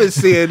what I've been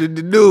seeing in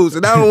the news,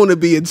 and I don't want to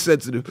be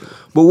insensitive,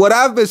 but what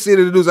I've been seeing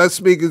in the news, I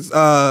speak is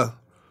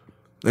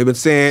they've been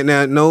saying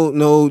now,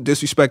 no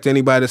disrespect to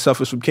anybody that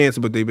suffers from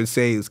cancer, but they've been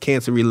saying it's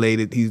cancer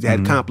related. He's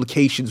had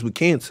complications with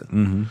cancer.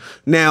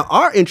 Now,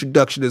 our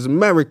introduction as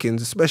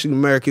Americans, especially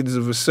Americans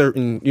of a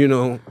certain,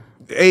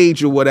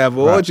 age or whatever,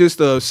 or just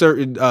a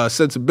certain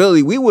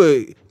sensibility, we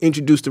were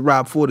introduced to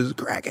Rob Ford as a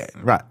crackhead.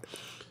 Right.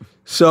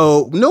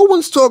 So no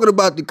one's talking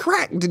about the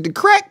crack. Did the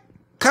crack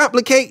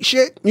complicate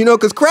shit?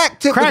 Because crack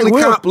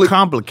typically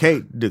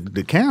complicate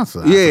the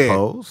cancer, I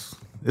suppose.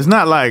 It's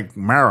not like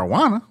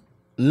marijuana.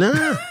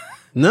 Nah.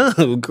 No,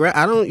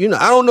 I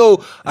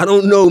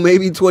don't know.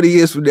 Maybe 20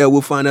 years from now,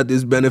 we'll find out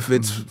there's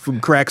benefits from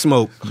crack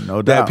smoke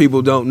that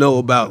people don't know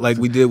about, like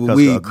we did with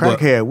weed. A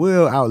crackhead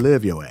will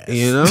outlive your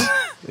ass.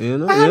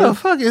 How the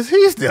fuck is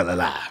he still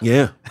alive?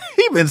 Yeah,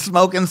 he been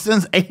smoking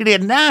since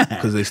 '89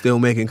 because they still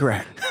making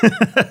crack.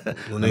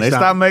 When they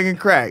stop making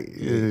crack,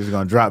 he's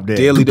gonna drop dead.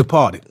 Dearly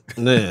departed.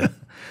 Yeah.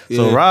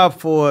 So Rob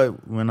Ford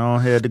went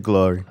on here to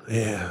glory.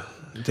 Yeah,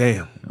 damn. You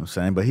know what I'm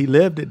saying, but he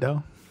lived it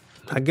though.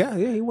 I guess,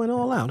 yeah, he went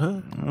all out, huh? You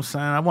know what I'm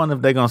saying? I wonder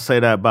if they're gonna say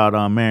that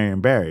about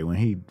Marion Barry when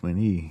he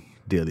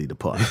dearly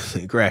departed.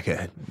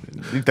 Crackhead.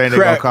 You think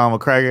they're gonna call him a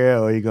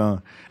crackhead, or they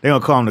gonna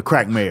call him the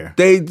crack mayor?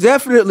 They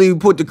definitely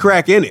put the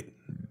crack in it.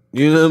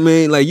 You know what I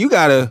mean? Like you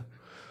gotta.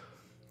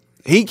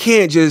 He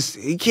can't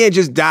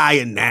just die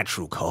in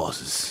natural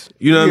causes.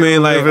 You know what I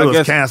mean? Like if it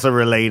was cancer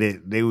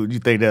related, you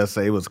think they'll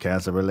say it was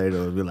cancer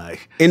related? It would be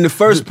like in the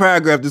first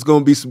paragraph, there's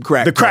gonna be some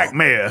crack. The talk. crack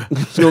mayor.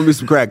 There's gonna be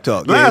some crack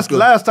talk.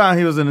 Last time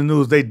he was in the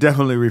news, they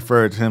definitely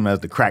referred to him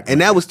as the crack mayor.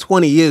 And that was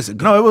 20 years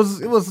ago. No,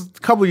 it was a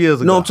couple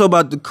years ago. No, I'm talking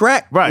about the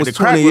crack. Right, was the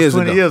crack 20 was years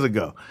 20 ago. years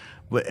ago.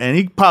 And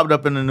he popped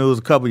up in the news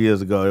a couple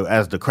years ago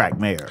as the crack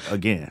mayor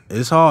again.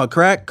 It's hard.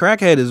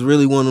 Crackhead is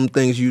really one of them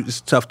things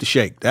it's tough to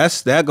shake.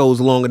 That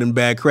goes longer than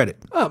bad credit.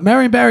 Oh,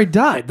 Marion Barry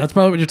died. That's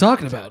probably what you're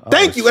talking about.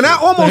 Thank you. And I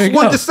almost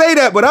wanted to say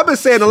that, but I've been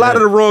saying a lot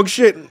of the wrong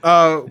shit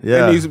in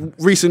these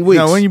recent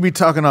weeks. When you be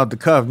talking off the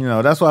cuff,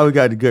 that's why we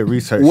got to get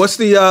research. What's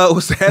the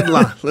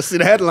headline? Let's see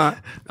the headline.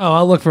 Oh,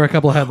 I'll look for a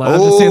couple of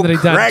headlines. I'm just seeing that he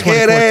died in 2014.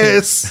 Crackhead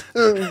ass.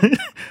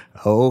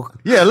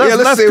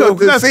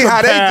 Let's see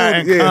how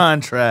they do.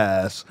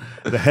 Contrast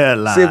the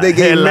headline. See if they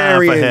get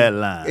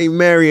headline. Ain't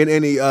marrying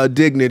any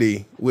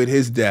dignity with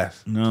his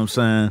death. You know what I'm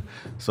saying?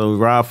 So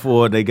Rob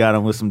Ford, they got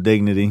him with some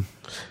dignity.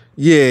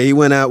 Yeah, he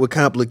went out with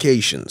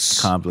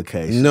complications.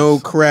 No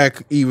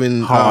crack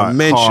even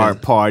mentioned.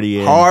 Hard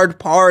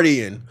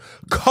partying.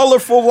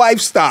 Colorful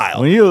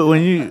lifestyle. When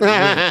you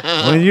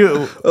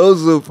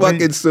those are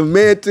fucking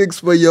semantics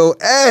for your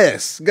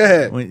ass. Go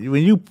ahead. When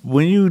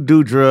you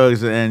do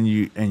drugs and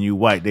you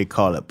white, they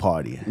call it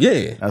partying.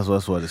 Yeah, that's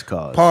what it's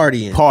called.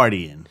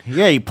 Partying.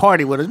 Yeah, he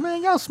party with us,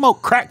 man. Y'all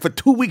smoke crack for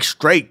 2 weeks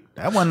straight.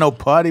 That wasn't no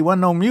party.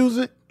 Wasn't no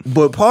music.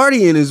 But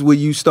partying is when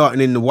you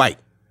starting in the white.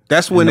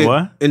 That's when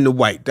in the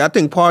white. I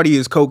think party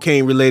is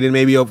cocaine related,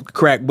 maybe of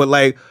crack, but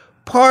like.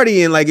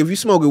 Partying, like if you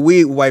smoking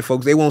weed with white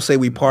folks, they won't say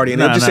we partying.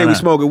 They'll just say we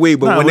smoking weed.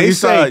 But when you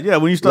start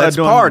doing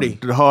party,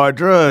 the hard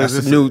drugs,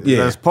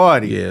 that's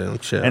party. Yeah,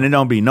 chill. And it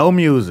don't be no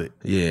music.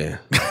 Yeah.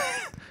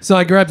 So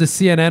I grabbed a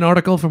CNN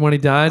article from when he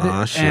died,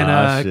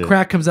 and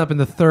crack comes up in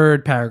the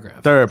third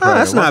paragraph.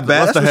 That's not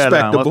bad. That's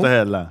respectable. What's the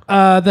headline?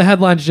 The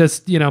headline's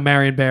just,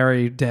 Marion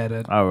Barry dead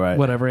at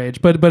whatever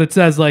age. But it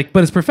says but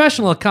his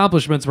professional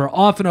accomplishments were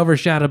often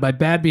overshadowed by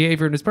bad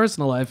behavior in his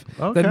personal life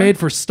that made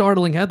for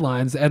startling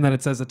headlines. And then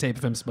it says a tape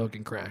of him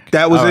smoking crack.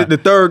 That was the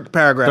third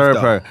paragraph.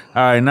 All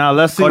right, now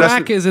let's see.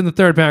 Crack is in the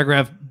third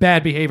paragraph.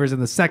 Bad behavior's in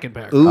the second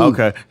paragraph. Ooh.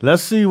 Okay,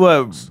 let's see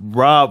what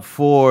Rob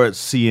Ford's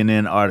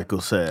CNN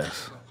article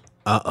says.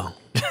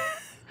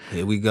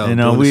 Here we go.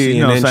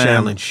 CNN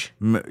challenge.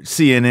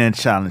 CNN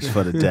challenge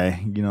for the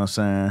day. You know what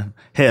I'm saying?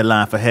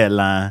 Headline for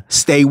headline.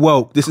 Stay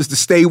woke. This is the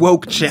Stay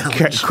Woke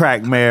challenge.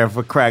 Crack mayor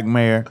for crack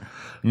mayor.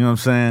 You know what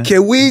I'm saying?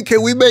 Can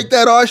we make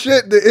that our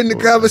shit? In the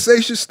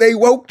conversation, Stay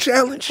Woke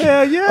challenge?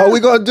 Hell yeah. Are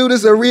we gonna do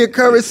this a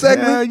reoccurring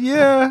segment? Hell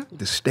yeah.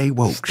 The Stay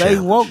Woke Stay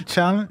Woke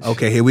challenge.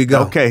 Okay, here we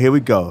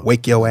go.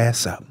 Wake your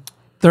ass up.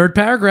 Third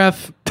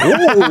paragraph.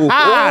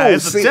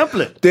 It's a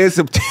template. There's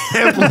a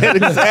template,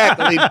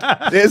 exactly.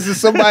 There's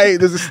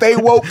a Stay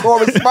Woke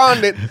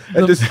correspondent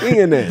at the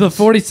CNN. The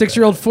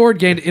 46-year-old Ford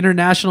gained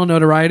international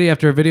notoriety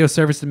after a video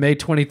surfaced in May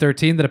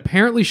 2013 that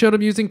apparently showed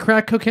him using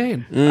crack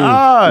cocaine.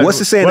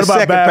 What's it saying in the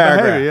second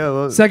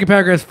paragraph? Second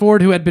paragraph,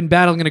 Ford, who had been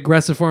battling an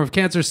aggressive form of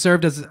cancer,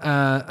 served as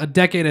a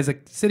decade as a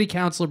city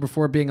councilor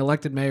before being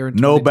elected mayor in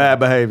 2010. No bad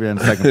behavior in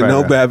the second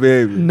paragraph. No bad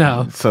behavior.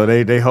 No. So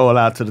they hold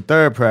out to the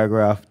third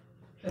paragraph.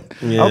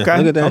 Yeah, okay.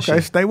 Look at that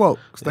shit. Stay woke.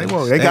 They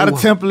got a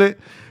template.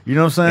 You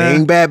know what I'm saying?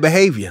 Ain't bad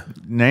behavior.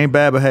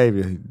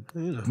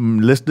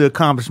 List the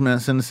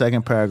accomplishments in the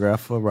second paragraph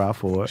for Rob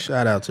Ford.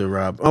 Shout out to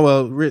Rob. Oh,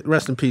 well,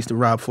 rest in peace to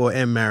Rob Ford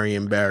and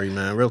Marion Barry,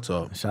 man. Real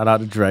talk. Shout out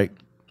to Drake.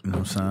 You know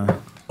what I'm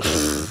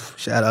saying?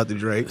 Shout out to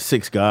Drake.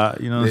 Six God.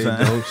 You know what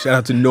I'm saying? Shout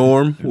out to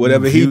Norm.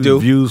 Whatever he do.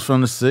 Views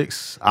from the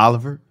Six.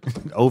 Oliver.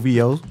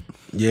 OVO.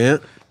 Yeah.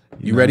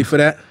 You ready for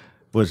that?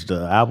 What's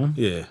the album?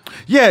 Yeah.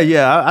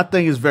 I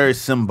think it's very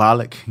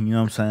symbolic, you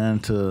know what I'm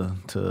saying,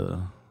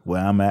 to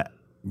where I'm at.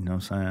 You know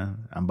what I'm saying?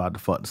 I'm about to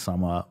fuck the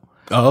summer up.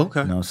 Oh,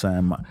 okay. You know what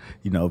I'm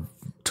saying?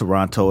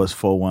 Toronto is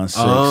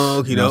 416.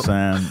 Oh, you know what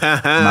I'm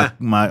saying?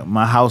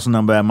 my house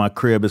number at my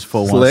crib is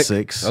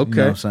 416. Okay. You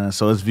know what I'm saying?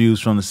 So it's views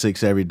from the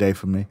Six every day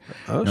for me.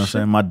 You know what I'm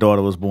saying? My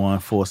daughter was born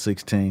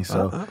 416,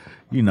 so,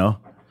 you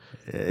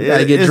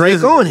gotta get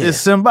Drake on here. It's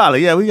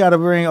symbolic. Yeah, we gotta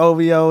bring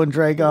OVO and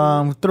Drake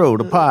through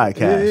the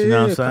podcast. You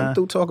know what I'm saying? Come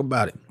through, talk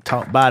about it.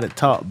 Talk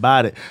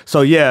about it.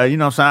 So yeah, you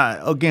know what I'm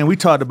saying? Again, we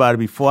talked about it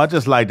before. I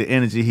just like the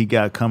energy he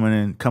got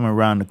coming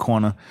around the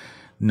corner.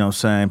 You know what I'm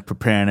saying?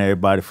 Preparing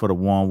everybody for the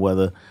warm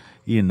weather,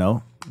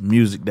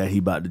 music that he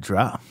about to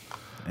drop.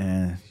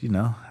 And,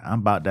 I'm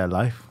about that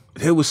life.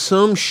 There was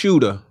some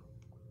shooter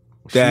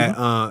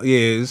that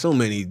there's so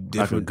many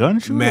different like a gun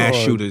shooter mass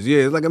shooters.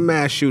 Yeah, it's like a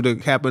mass shooter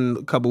happened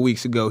a couple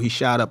weeks ago. He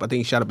shot up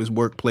his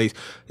workplace.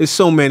 There's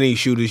so many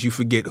shooters you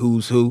forget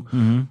who's who.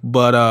 Mm-hmm.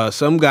 But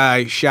some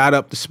guy shot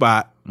up the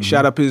spot,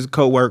 shot up his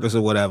coworkers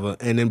or whatever,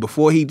 and then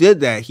before he did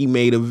that, he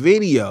made a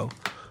video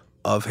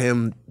of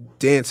him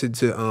dancing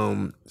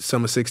to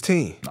Summer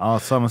 16. All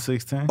Summer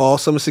 16? All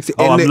Summer 16.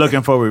 Oh, I'm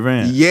looking for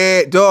revenge.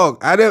 Yeah, dog.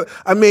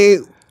 I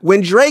mean,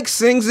 when Drake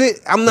sings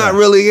it, I'm not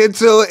really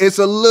into it. It's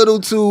a little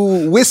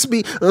too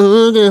wispy.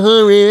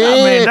 I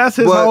mean, that's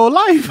his whole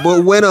life.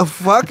 But when a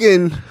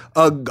fucking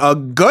a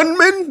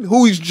gunman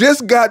who's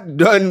just got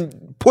done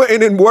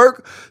putting in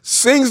work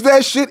sings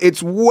that shit,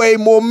 it's way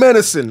more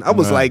menacing. I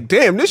was like,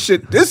 damn, this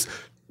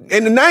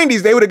in the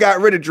 90s, they would have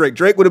got rid of Drake.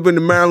 Drake would have been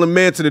the Marilyn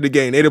Manson of the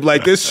game. They'd have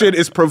like, this shit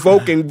is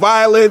provoking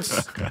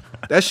violence.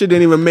 That shit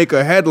didn't even make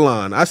a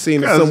headline. I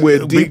seen it somewhere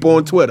deep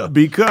on Twitter.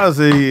 Because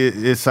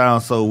it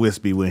sounds so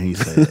wispy when he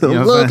says it. You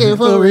know looking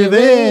for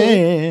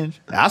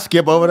revenge. I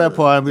skip over that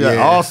part and be like,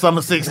 all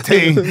Summer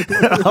 16.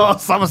 All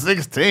Summer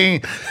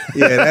 16.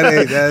 Yeah,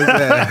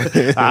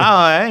 that.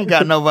 I ain't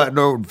got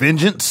no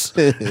vengeance.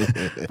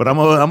 But I'm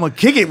gonna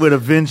kick it with a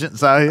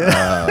vengeance out here.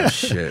 Oh,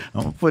 shit.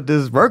 I'm gonna put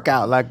this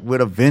workout like with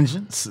a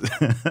vengeance.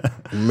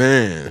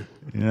 Man.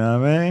 You know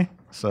what I mean?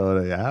 So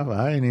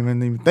I ain't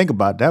even think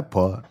about that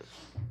part.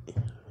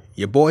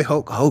 Your boy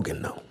Hulk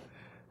Hogan, though.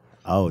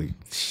 Oh,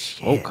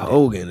 shit. Hulk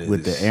Hogan is...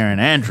 With the Aaron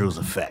Andrews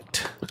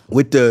effect.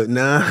 He took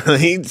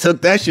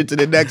that shit to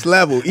the next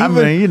level. I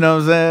mean, you know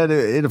what I'm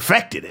saying? It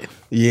affected it.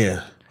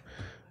 Yeah.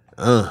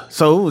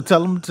 So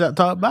tell him to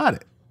talk about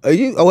it.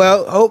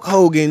 Hulk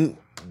Hogan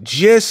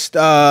just,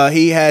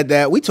 he had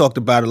that, we talked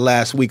about it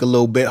last week a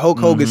little bit. Hulk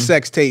Hogan's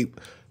sex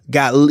tape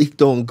got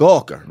leaked on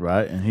Gawker.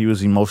 Right, and he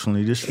was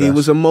emotionally distressed. He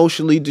was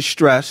emotionally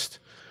distressed.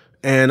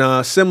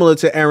 And similar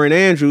to Aaron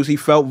Andrews, he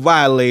felt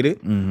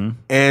violated. Mm-hmm.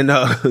 And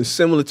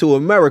similar to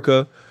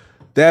America,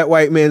 that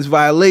white man's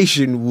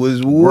violation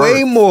was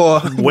way more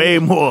worth way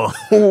more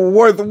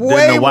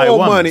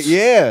money.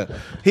 Yeah,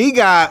 he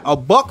got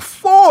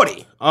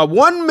 $140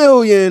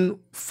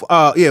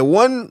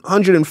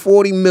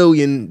 $140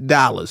 million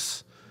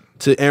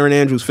to Aaron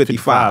Andrews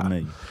 55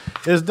 million.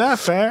 Is that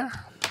fair?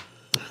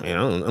 You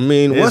know, I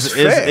mean, what's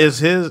fair? Is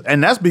his,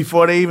 and that's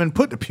before they even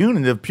put the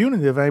punitive.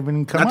 Punitive ain't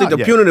even come out. I think the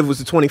punitive was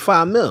the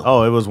 25 mil.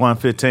 Oh, it was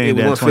 115. It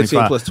was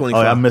 115 plus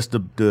 25. Oh, I missed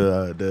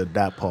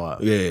that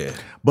part. Yeah,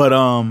 but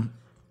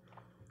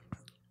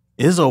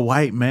is a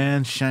white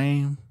man's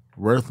shame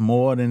worth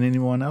more than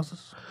anyone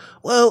else's?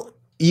 Well,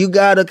 you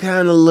gotta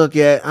kind of look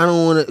at.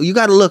 You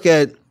gotta look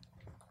at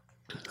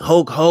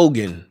Hulk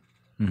Hogan.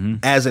 Mm-hmm.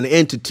 As an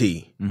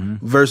entity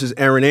versus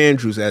Aaron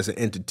Andrews as an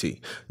entity.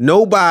 I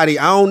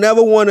don't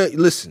never want to,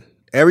 listen,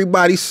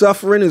 everybody's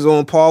suffering is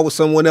on par with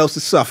someone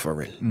else's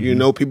suffering. Mm-hmm. You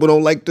know, people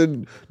don't like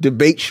to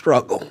debate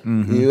struggle.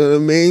 Mm-hmm. You know what I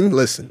mean?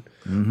 Listen.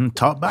 Mm-hmm.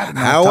 Talk about it.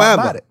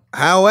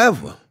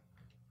 However,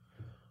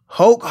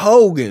 Hulk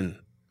Hogan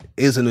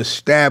is an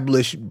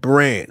established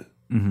brand.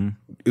 Mm-hmm.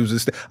 It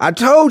was I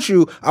told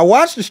you, I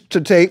watched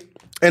the tape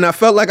and I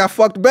felt like I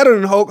fucked better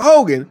than Hulk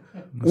Hogan.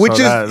 Which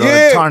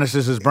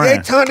tarnishes his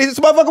brand. This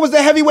motherfucker was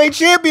the heavyweight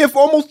champion for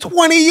almost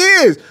 20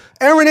 years.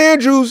 Aaron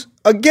Andrews,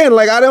 again,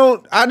 like I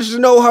just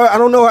know her. I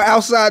don't know her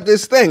outside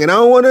this thing, and I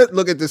don't want to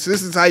look at this.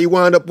 This is how you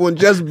wind up on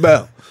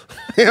Jezebel.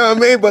 You know what I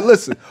mean? But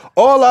listen,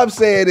 all I'm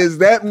saying is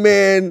that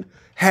man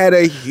had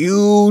a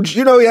huge.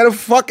 You know, he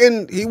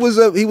was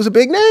a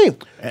big name.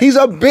 He's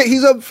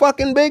a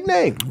fucking big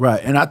name. Right,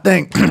 and I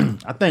think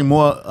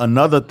more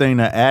another thing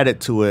that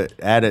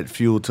added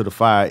fuel to the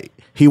fire.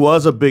 He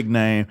was a big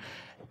name.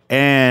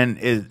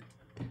 And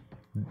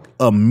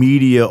a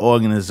media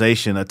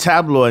organization, a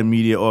tabloid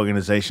media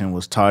organization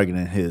was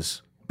targeting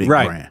his big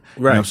brand. Right.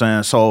 You know what I'm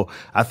saying? So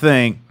I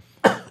think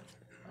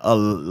a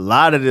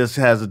lot of this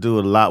has to do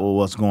with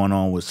what's going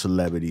on with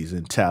celebrities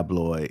and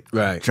tabloid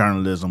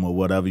journalism or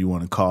whatever you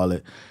want to call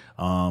it.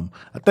 I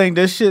think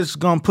this shit's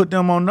going to put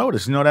them on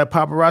notice. You know, that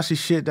paparazzi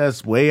shit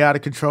that's way out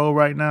of control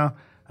right now?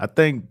 I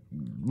think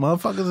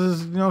motherfuckers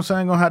is, you know what I'm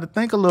saying, going to have to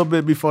think a little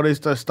bit before they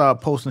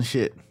start posting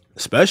shit.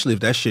 Especially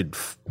if that shit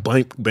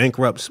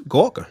bankrupts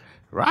Gawker.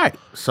 Right.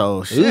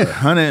 So shit,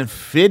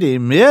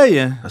 $150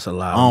 million. That's a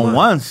lot of on money.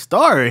 One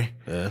story.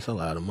 Yeah, that's a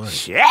lot of money.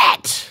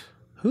 Shit.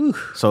 Whew.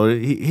 So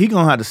he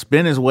gonna have to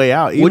spend his way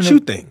out. What you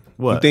think?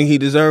 What? You think he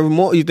deserved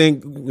more? What you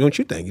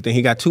think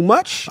he got too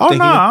much?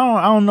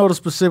 I don't know the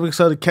specifics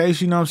of the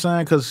case, you know what I'm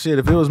saying? Because shit,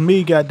 if it was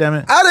me,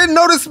 goddammit. I didn't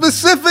know the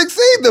specifics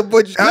either,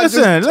 but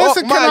listen,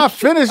 can I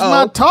finish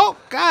my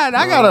talk? God,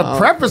 I gotta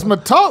preface my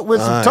talk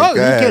with some talk.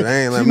 You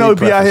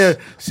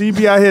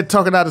be out here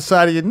talking out the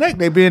side of your neck.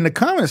 They be in the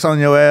comments on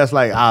your ass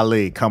like,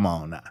 Ali, come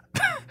on now.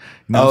 You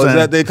know is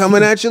that they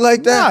coming at you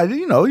like that? Nah,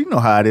 you know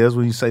how it is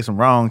when you say some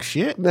wrong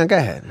shit. Now go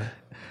ahead, man.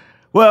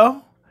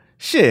 Well,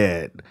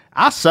 shit.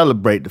 I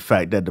celebrate the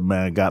fact that the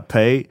man got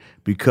paid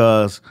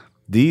because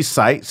these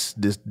sites,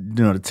 the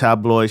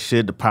tabloid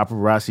shit, the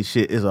paparazzi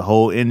shit, is a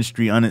whole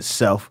industry on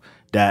itself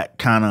that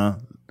kind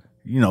of,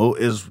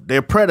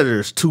 they're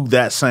predators to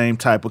that same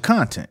type of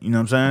content. You know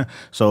what I'm saying?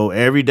 So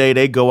every day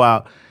they go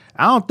out.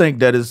 I don't think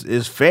that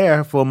is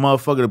fair for a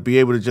motherfucker to be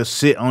able to just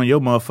sit on your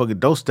motherfucking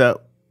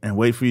doorstep and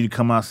wait for you to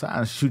come outside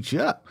and shoot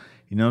you up.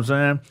 You know what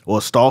I'm saying?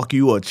 Or stalk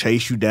you or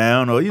chase you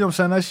down or, you know what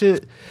I'm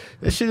saying?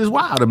 That shit is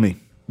wild to me.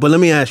 But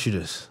let me ask you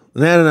this.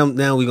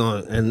 Now we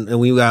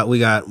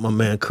got my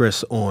man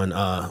Chris on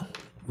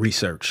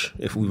research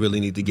if we really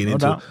need to get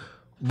into it.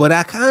 But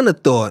I kind of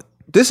thought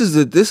this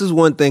is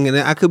one thing, and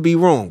I could be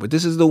wrong, but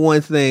this is the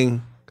one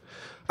thing.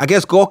 I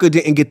guess Gawker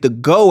didn't get the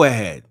go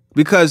ahead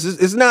because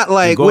it's not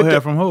like go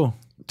ahead from who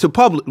to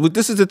public.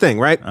 This is the thing,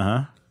 right?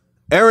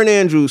 Erin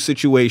Andrews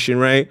situation,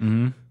 right?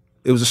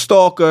 It was a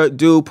stalker.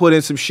 Dude put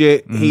in some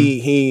shit.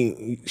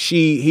 He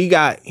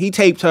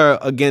taped her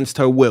against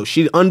her will.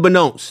 She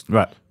unbeknownst.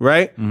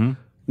 Right?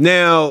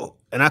 Now,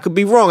 and I could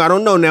be wrong. I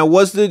don't know. Now,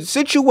 was the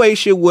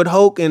situation with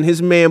Hulk and his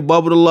man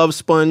Bubba the Love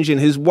Sponge and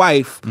his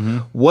wife,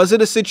 was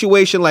it a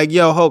situation like,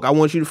 yo, Hulk, I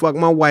want you to fuck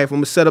my wife. I'm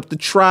going to set up the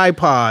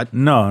tripod.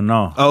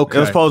 No. Okay. It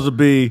was supposed to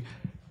be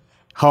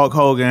Hulk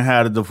Hogan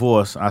had a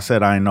divorce. I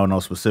said I ain't know no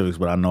specifics,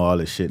 but I know all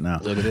this shit now.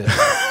 Look at this.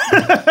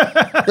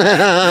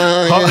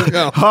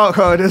 Hulk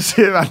Hogan, this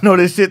shit, I know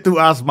this shit through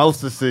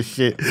osmosis and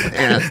shit. Go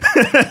ahead.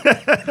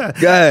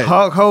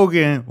 Hulk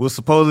Hogan was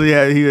supposedly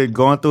he had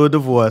gone through a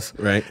divorce.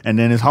 Right. And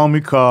then his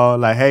homie called,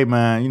 like, hey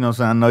man, you know what I'm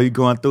saying? I know you're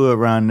going through it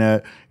around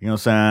there. You know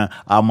what I'm saying?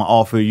 I'm gonna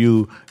offer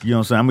you, you know what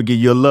I'm saying? I'm gonna give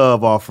you a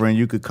love offering.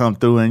 You could come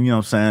through and, you know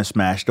what I'm saying,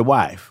 smash the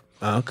wife.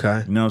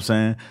 Okay. You know what I'm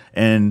saying?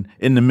 And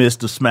in the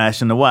midst of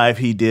smashing the wife,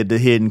 he did the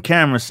hidden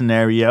camera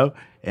scenario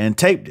and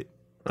taped it.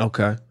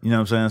 Okay. You know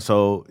what I'm saying?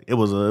 So it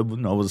was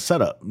a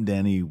setup.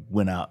 Then he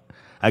went out.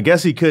 I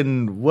guess he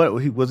couldn't.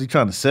 Was he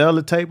trying to sell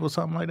the tape or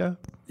something like that?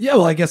 Yeah,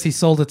 well, I guess he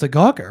sold it to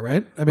Gawker,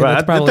 right? I mean, Right.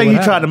 that's probably I think what he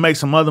happened. tried to make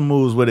some other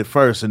moves with it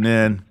first, and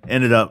then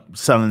ended up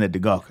selling it to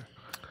Gawker.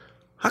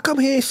 How come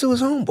he ain't sue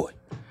his homeboy?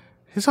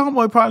 His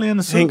homeboy probably in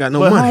the suit. Ain't got no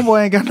but money.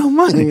 Homeboy ain't got no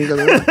money. He ain't got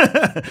no money.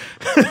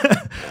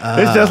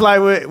 It's just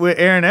like with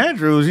Erin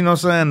Andrews, you know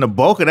what I'm saying? The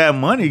bulk of that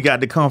money got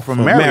to come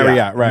from Marriott.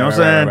 Marriott, right, You know what I'm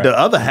right, saying? right. The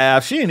other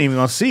half, she ain't even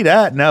gonna see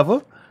that,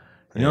 never.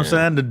 You know what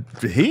I'm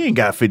saying? He ain't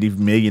got $50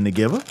 million to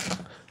give her.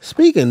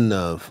 Speaking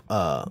of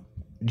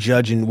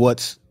judging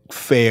what's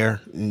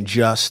fair and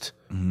just,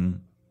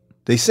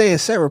 they saying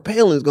Sarah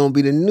Palin's gonna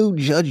be the new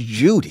Judge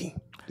Judy.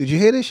 Did you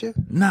hear this shit?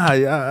 Nah,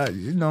 you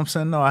know what I'm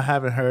saying? No, I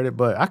haven't heard it,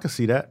 but I can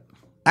see that.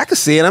 I can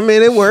see it. I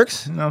mean, it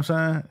works. You know what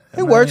I'm saying?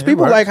 It works.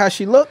 People like how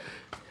she look.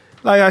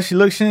 Like how she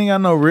looks. She ain't got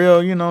no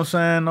real, you know what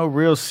I'm saying? No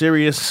real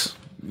serious,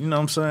 you know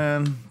what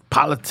I'm saying?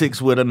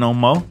 Politics with her no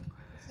more.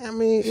 I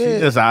mean, She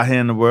just out here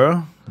in the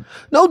world.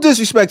 No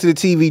disrespect to the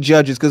TV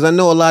judges, because I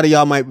know a lot of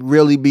y'all might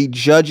really be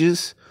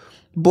judges,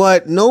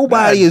 but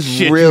nobody is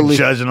shit really you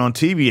judging on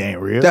TV ain't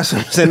real. That's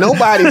what I'm saying.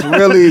 Nobody's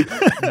really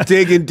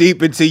digging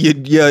deep into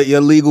your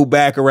legal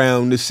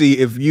background to see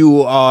if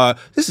you are.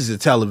 This is a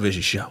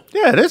television show.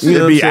 Yeah, this You know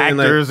should what be I'm saying?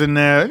 actors in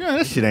there. Yeah,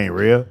 this shit ain't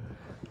real.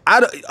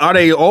 Are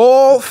they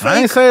all fake? I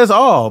ain't say it's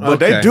all, but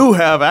Okay. they do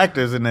have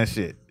actors in that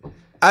shit.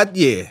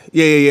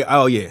 Yeah.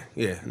 Oh yeah.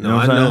 No, You know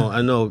what I'm saying?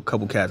 I know a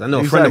couple cats. I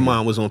know a friend of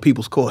mine was on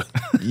People's Court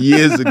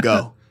years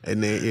ago,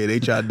 and they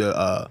tried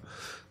to.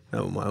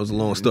 Never mind, it was a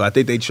long story. I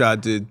think they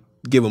tried to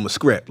give him a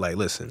script, like,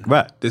 listen,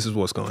 Right. this is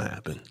what's gonna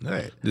happen.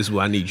 Right. This is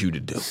what I need you to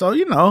do. So,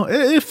 you know,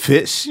 it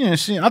fits. You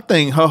know, I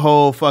think her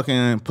whole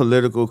fucking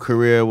political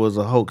career was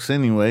a hoax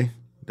anyway.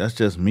 That's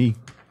just me.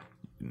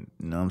 You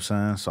know what I'm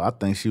saying? So I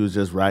think she was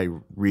just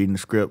reading the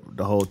script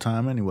the whole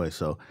time anyway.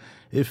 So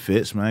it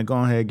fits, man. Go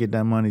ahead and get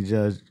that money,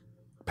 Judge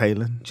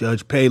Palin.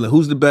 Judge Palin.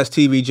 Who's the best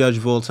TV judge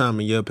of all time,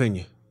 in your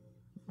opinion?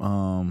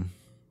 I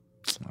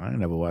ain't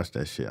never watched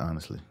that shit,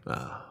 honestly.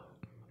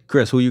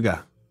 Chris, who you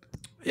got?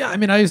 Yeah, I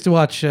mean, I used to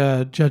watch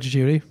Judge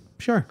Judy.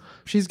 Sure,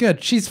 she's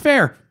good. She's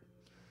fair.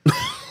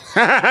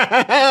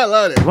 I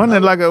love it. Wasn't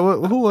it like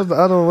who was the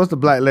other one? What's the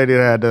black lady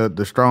that had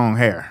the strong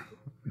hair?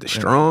 The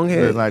strong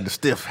head. Like the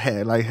stiff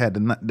hair, like had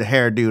the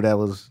hairdo that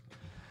was.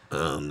 I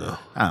don't know.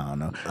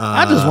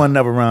 I just wasn't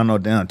never around no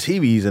damn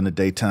TVs in the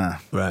daytime.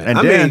 Right. And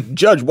I then, mean,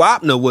 Judge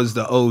Wapner was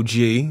the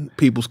OG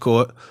People's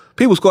Court.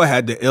 People's Court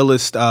had the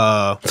illest.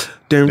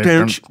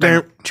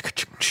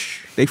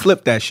 They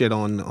flipped that shit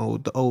on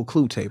the old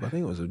Clue tape. I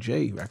think it was a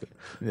J record.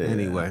 Yeah.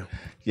 Anyway.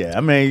 Yeah,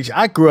 I mean,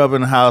 I grew up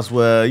in a house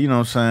where, you know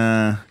what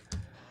I'm saying,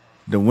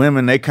 the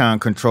women, they kind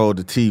of controlled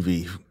the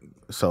TV.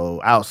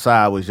 So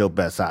outside was your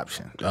best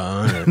option. You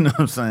know what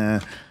I'm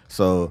saying?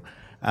 So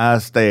I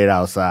stayed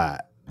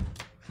outside.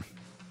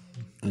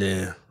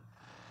 Yeah.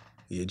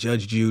 Yeah,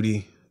 Judge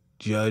Judy,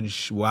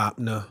 Judge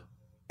Wapner.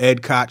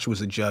 Ed Koch was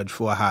a judge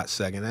for a hot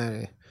second.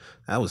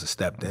 That was a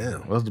step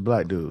down. What's the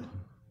black dude?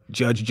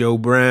 Judge Joe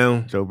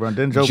Brown. Joe Brown.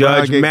 Didn't Joe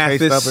Judge Brown get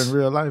Mathis. cased up in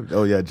real life?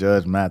 Oh, yeah,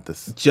 Judge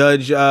Mathis.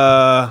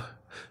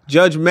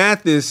 Judge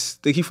Mathis, I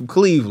think he from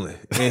Cleveland.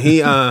 And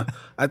he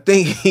I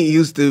think he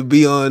used to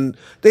be on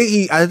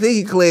I think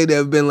he claimed to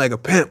have been like a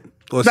pimp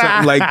or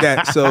something like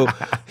that. So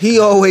he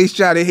always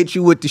try to hit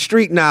you with the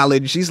street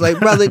knowledge. He's like,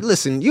 brother,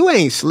 listen, you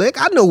ain't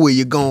slick. I know where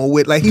you're going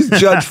with. Like, he's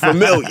Judge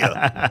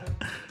familiar.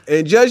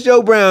 And Judge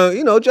Joe Brown,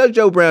 Judge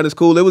Joe Brown is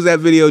cool. There was that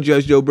video,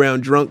 Judge Joe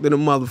Brown drunk than a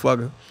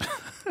motherfucker.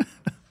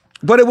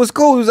 But it was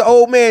cool. He was an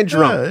old man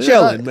drunk,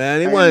 chilling, man.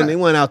 He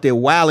wasn't out there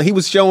wilding. He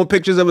was showing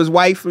pictures of his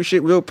wife and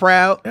shit, real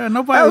proud. Yeah,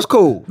 nobody. That was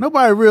cool.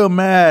 Nobody real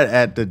mad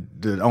at the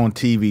on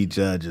TV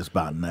judges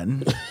about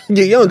nothing.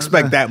 Yeah, you don't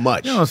expect that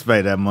much. You don't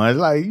expect that much.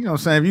 Like, you know what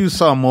I'm saying? If you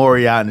saw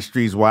Maury out in the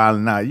streets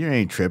wilding out, you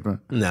ain't tripping.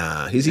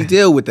 Nah, he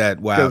deal with that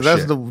wild shit.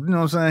 That's you know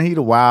what I'm saying? He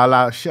the wild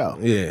out show.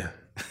 Yeah.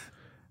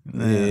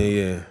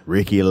 Yeah.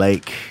 Ricky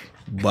Lake.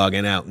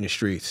 Bugging out in the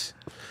streets.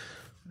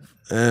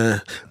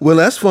 Well,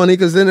 that's funny,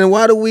 because then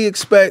why do we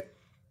expect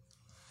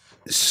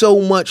so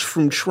much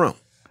from Trump?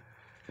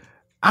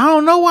 I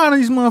don't know why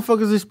these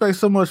motherfuckers expect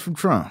so much from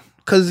Trump.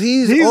 Because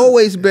he's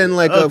always been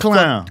like a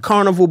clown,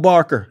 carnival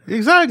barker.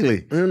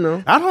 Exactly. You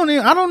know, I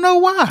don't know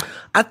why.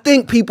 I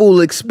think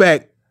people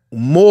expect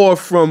more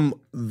from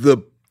the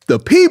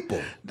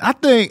people. I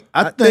think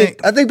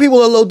people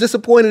are a little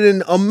disappointed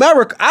in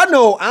America. I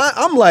know.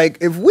 I'm like,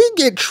 if we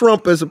get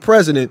Trump as a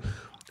president,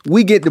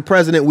 we get the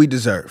president we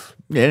deserve.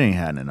 Yeah, it ain't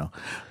happening though.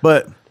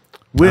 But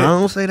I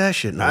don't say that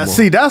shit no more.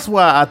 See, that's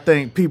why I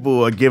think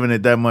people are giving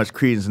it that much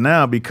credence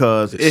now,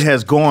 because it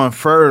has gone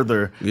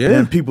further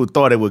than people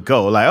thought it would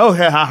go. Like, oh,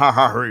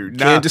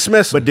 can't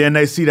dismiss them. But then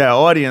they see that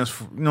audience,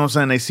 you know what I'm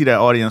saying? They see that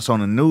audience on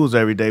the news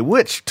every day,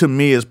 which to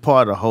me is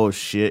part of the whole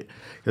shit,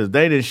 because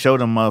they didn't show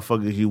them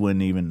motherfuckers you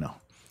wouldn't even know.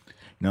 You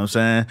know what I'm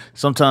saying?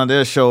 Sometimes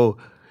they'll show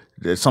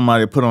that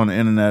somebody put on the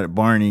internet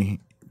Bernie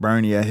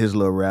at his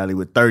little rally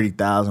with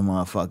 30,000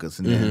 motherfuckers,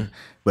 and then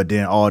but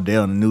then all day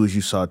on the news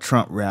you saw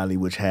Trump rally,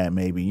 which had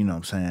maybe, you know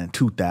what I'm saying,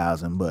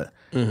 2,000, but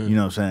you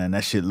know what I'm saying,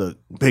 that shit look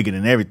bigger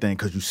than everything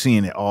because you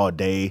seeing it all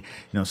day. You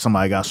know,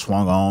 somebody got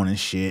swung on and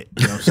shit.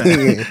 You know what I'm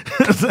saying?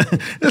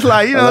 It's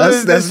like, you know,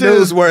 that's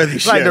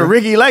newsworthy shit. Like the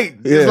Ricky Lake.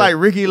 Yeah. It's like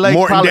Ricky Lake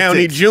Morton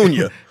politics. Downey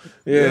Jr.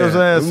 You know what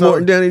I'm saying?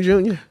 Morton Downey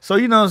Jr. So,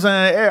 you know what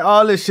I'm saying?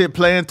 All this shit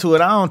play into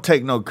it. I don't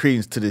take no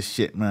credence to this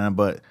shit, man,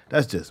 but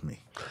that's just me.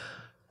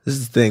 This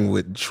is the thing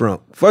with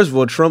Trump. First of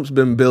all, Trump's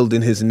been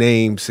building his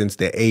name since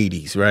the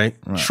 80s, right?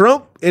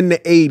 Trump in the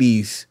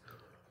 80s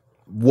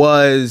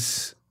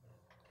was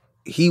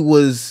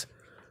what's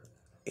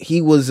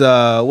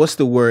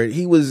the word?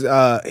 He was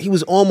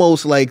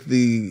almost like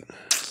the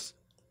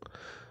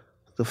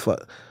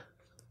fuck.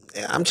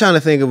 I'm trying to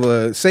think of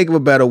a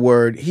better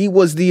word. He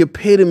was the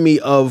epitome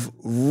of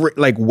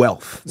like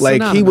wealth.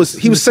 Like he was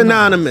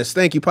synonymous.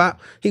 Thank you,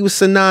 Pop. He was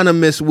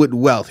synonymous with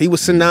wealth. He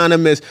was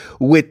synonymous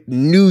with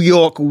New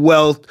York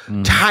wealth,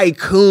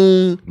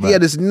 tycoon. Right. He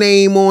had his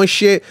name on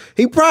shit.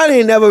 He probably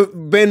ain't never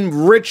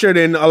been richer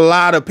than a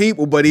lot of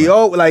people, but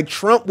like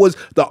Trump was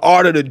the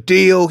art of the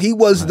deal. He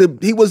was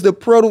the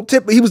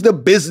prototype. He was the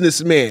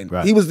businessman.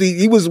 Right. He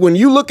was when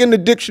you look in the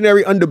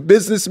dictionary under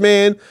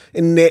businessman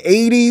in the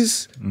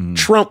 80s,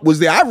 Trump was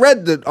there. I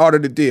read the Art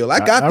of the Deal. I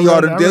got the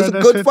Art of the Deal. It's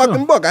a good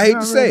fucking book. I hate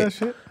to say it.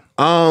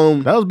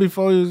 That was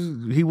before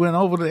he went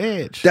over the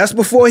edge. That's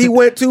before he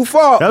went too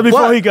far. That was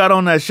before he got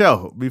on that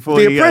show.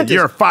 Before he got,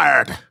 you're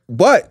fired.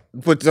 But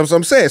that's what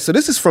I'm saying. So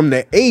this is from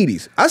the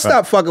 80s. I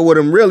stopped fucking with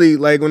him really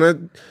like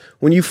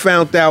when you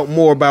found out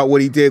more about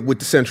what he did with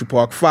the Central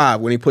Park 5,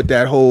 when he put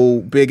that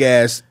whole big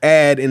ass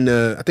ad in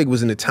I think it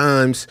was in the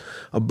Times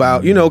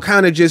about, you know,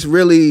 kind of just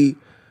really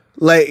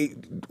like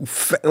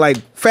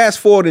fast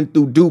forwarding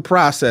through due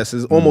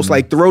processes, almost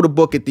like throw the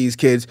book at these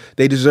kids.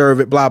 They deserve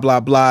it, blah, blah,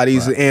 blah.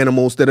 These are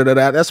animals,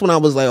 da-da-da-da. That's when I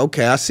was like,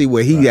 okay, I see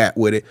where he at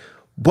with it.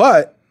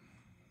 But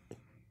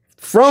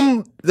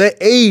from the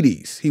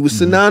 80s, he was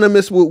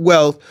synonymous with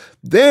wealth.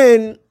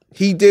 Then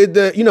he did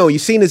you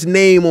seen his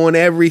name on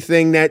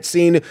everything, that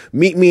scene,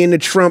 Meet Me in the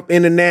Trump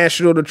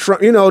International, the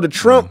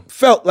Trump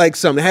felt like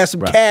something. It had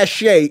some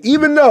cachet,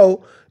 even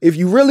though if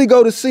you really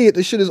go to see it,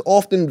 the shit is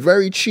often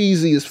very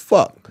cheesy as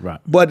fuck. Right.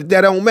 But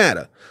that don't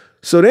matter.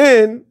 So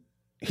then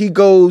he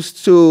goes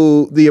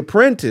to The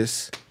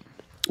Apprentice,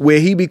 where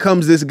he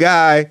becomes this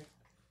guy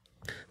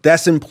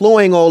that's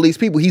employing all these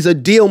people. He's a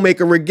deal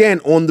maker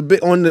again on the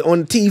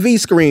TV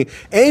screen,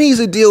 and he's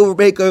a deal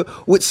maker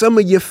with some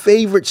of your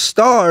favorite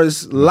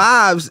stars'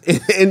 lives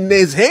in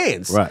his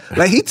hands. Right.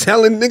 Like he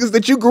telling niggas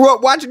that you grew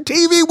up watching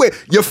TV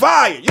with, you're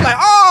fired. You're like,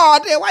 oh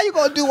damn, why you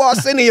gonna do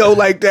Arsenio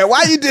like that?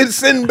 Why you did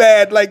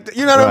Sinbad like that?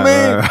 You know what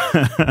I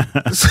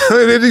mean?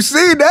 So did you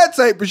see that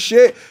type of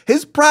shit?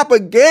 His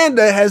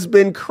propaganda has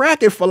been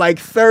cracking for like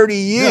 30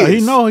 years.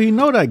 Yeah, he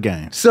know that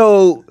game.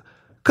 So,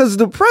 because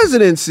the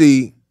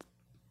presidency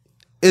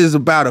is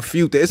about a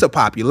few things. It's a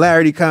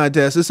popularity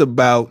contest. It's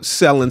about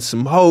selling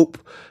some hope.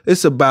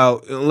 It's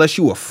about, unless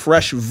you a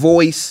fresh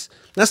voice.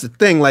 That's the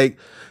thing. Like,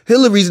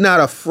 Hillary's not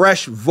a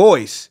fresh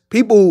voice.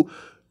 People,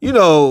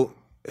 Hillary,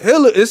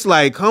 it's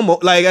like, come on.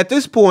 Like, at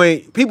this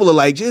point, people are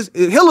like,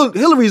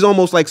 Hillary's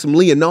almost like some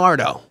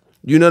Leonardo.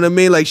 You know what I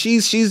mean? Like,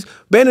 she's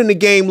been in the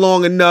game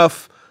long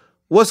enough.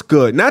 What's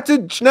good? Not to,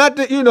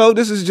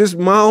 this is just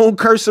my own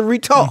cursory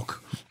talk.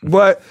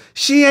 But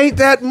she ain't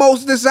that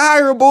most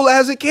desirable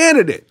as a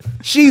candidate.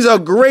 She's a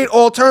great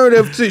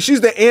alternative she's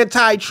the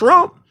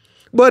anti-Trump.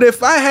 But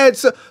if I had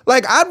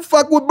I'd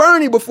fuck with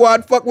Bernie before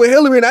I'd fuck with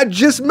Hillary, and I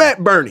just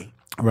met Bernie.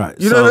 Right.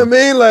 You know what I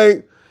mean?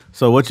 Like,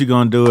 so what you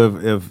gonna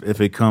do if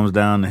it comes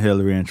down to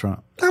Hillary and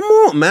Trump? Come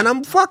on. on, man.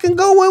 I'm fucking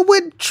going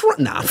with Trump.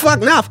 Nah,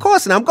 of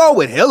course not. I'm going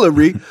with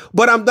Hillary.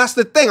 But that's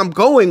the thing. I'm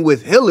going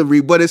with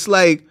Hillary. But it's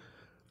like,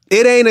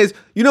 it ain't as,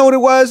 you know what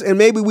it was? And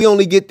maybe we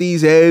only get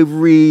these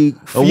every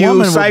few a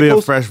woman cycles. Would be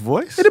a fresh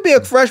voice. It'll be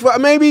a fresh voice.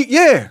 Maybe,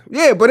 yeah.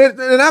 But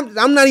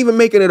I'm not even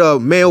making it a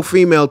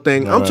male-female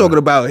thing. I'm talking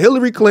about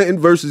Hillary Clinton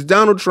versus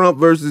Donald Trump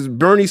versus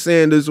Bernie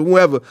Sanders,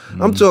 whoever.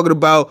 I'm talking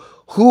about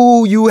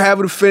who you have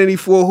an affinity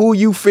for, who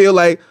you feel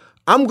like,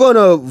 I'm going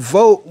to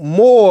vote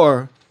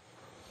more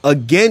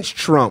against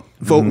Trump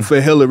voting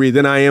for Hillary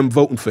than I am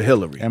voting for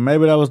Hillary. And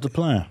maybe that was the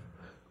plan.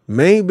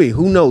 Maybe.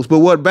 Who knows?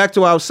 But back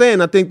to what I was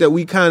saying, I think that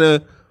we kind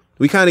of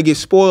get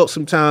spoiled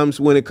sometimes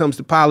when it comes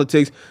to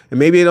politics, and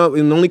maybe it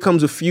only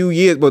comes a few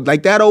years. But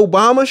like that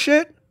Obama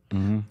shit,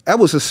 that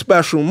was a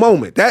special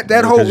moment.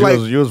 That whole like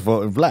you was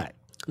voting black.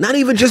 Not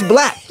even just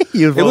black.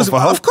 You was voting for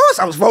Hope? Of course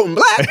I was voting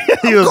black.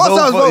 You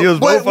was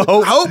voting for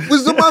Hope. Hope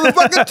was the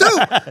motherfucker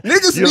too.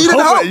 Niggas needed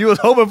hope. You was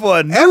hoping for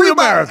a new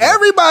America.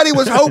 Everybody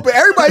was hoping.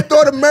 Everybody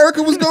thought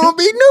America was going to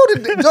be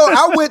new. So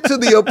I went to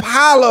the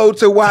Apollo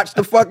to watch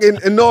the fucking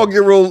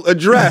inaugural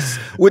address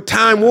with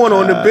Time Warner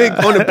on the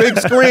big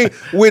screen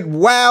with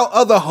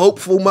other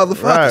hopeful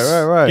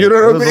motherfuckers. Right. You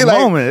know what I mean? Like,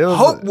 moment.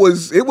 Hope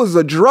was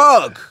a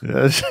drug.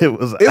 Yeah, shit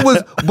was. It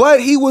was,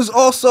 but he was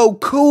also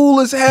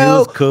cool as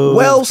hell. He was cool,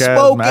 well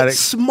spoken, charismatic.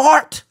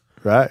 smart.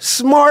 Right.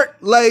 Smart,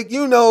 like,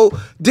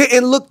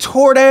 didn't look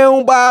tore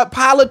down by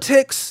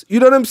politics. You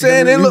know what I'm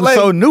saying? He was like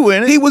so new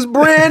in it. He was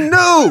brand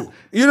new.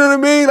 You know what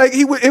I mean? Like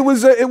it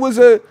was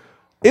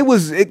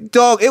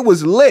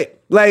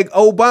lit. Like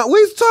Obama, we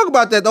used to talk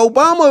about that.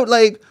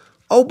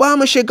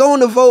 Obama shit going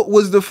to vote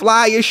was the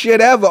flyest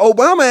shit ever.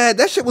 Obama had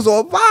that shit was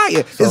on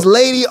fire. His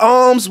lady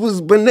arms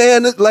was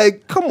bananas.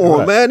 Like, come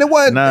on, man. It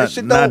wasn't that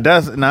shit.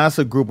 That's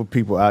a group of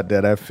people out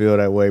there that feel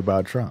that way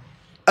about Trump.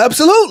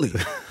 Absolutely.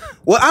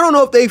 Well, I don't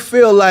know if they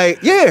feel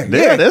like,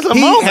 there's a he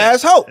moment.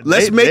 has hope.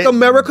 Let's make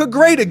America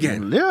great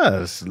again.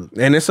 Yes,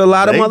 and it's a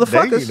lot of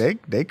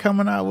motherfuckers. They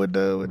coming out with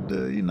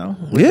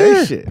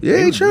their shit. Yeah,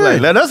 they trying.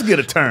 Like, let us get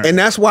a turn. And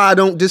that's why I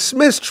don't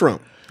dismiss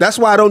Trump. That's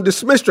why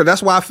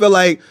I feel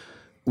like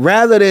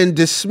rather than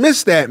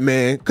dismiss that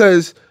man,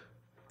 because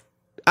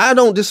I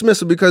don't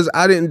dismiss him because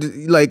I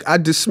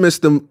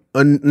dismissed him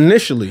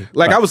initially.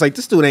 I was like,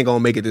 this dude ain't gonna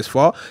make it this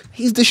far.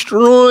 He's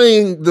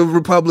destroying the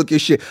Republican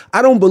shit.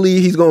 I don't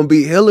believe he's gonna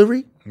beat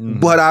Hillary,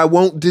 but I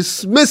won't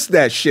dismiss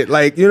that shit.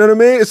 Like, you know what I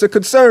mean? It's a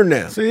concern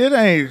now. See, it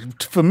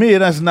ain't, for me,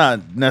 that's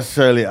not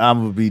necessarily I'm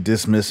gonna be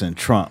dismissing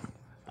Trump.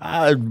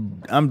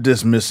 I'm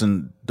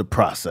dismissing the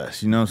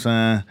process, you know what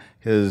I'm saying?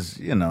 Because,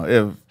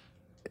 if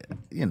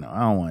I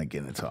don't want to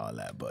get into all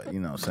that, but you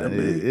know what I'm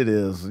saying? It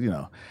is,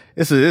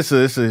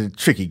 it's a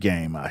tricky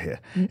game out here.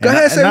 Go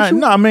ahead, say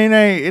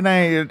it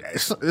ain't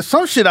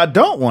some shit I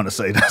don't want to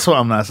say. That's what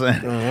I'm not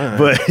saying. Right.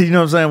 But you know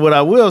what I'm saying? What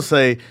I will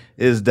say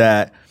is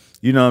that,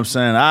 you know what I'm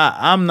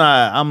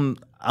saying?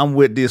 I'm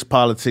with this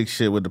politics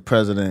shit with the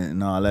president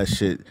and all that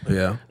shit.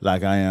 Yeah.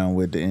 Like I am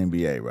with the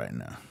NBA right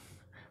now.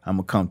 I'm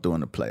gonna come through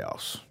in the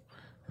playoffs.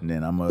 And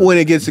then when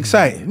it gets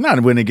exciting.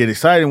 Not when it gets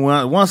exciting.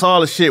 Once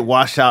all the shit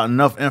wash out,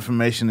 enough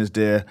information is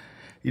there,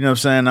 you know what I'm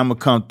saying? I'm going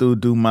to come through,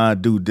 do my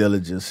due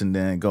diligence, and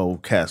then go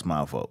cast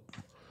my vote.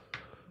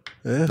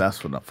 Yeah.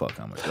 That's what the fuck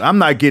I'm going to do. I'm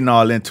not getting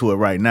all into it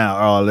right now,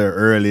 all there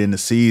early in the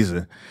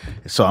season.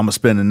 So I'm going to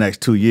spend the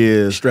next 2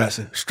 years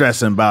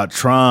stressing about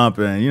Trump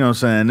and, you know what I'm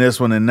saying, this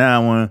one and that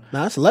one.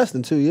 Nah, it's less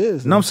than 2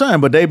 years. You know what I'm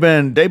saying? But they've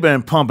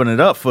been pumping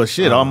it up for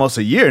almost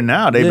a year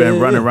now. They've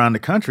been running around the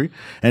country.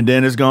 And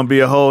then it's going to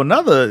be a whole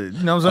nother,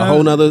 you know what I'm saying? A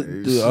whole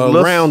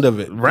nother round of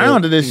it.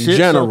 Round of this shit.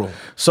 General.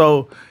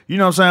 So, you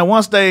know what I'm saying?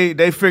 Once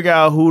they figure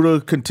out who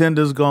the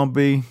contender's going to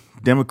be,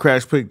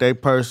 Democrats pick their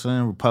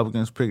person,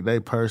 Republicans pick their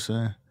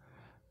person,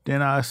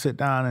 then I sit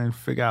down and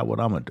figure out what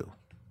I'm going to do.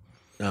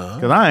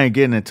 Because I ain't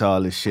getting into all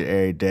this shit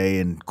every day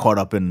and caught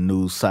up in the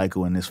news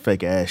cycle and this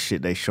fake ass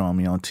shit they showing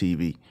me on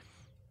TV.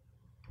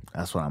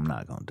 That's what I'm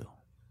not going to do.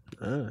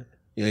 All right.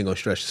 You ain't going to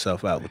stress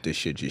yourself out with this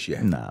shit just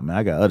yet. Nah, man,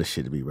 I got other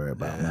shit to be worried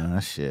about, man.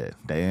 That shit,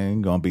 they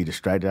ain't going to be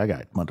distracted. I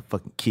got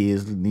motherfucking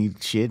kids that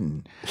need shit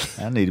and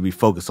I need to be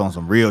focused on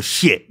some real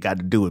shit got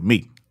to do with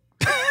me.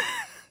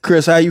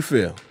 Chris, how you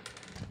feel?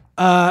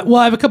 Well,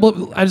 I have a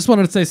couple I just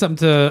wanted to say something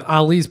to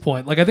Ali's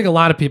point. Like, I think a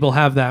lot of people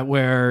have that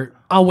where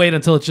I'll wait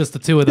until it's just the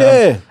two of them.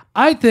 Yeah.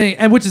 I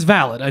think, and which is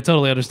valid. I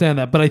totally understand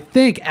that. But I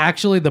think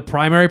actually the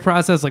primary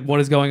process, like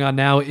what is going on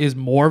now, is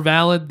more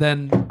valid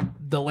than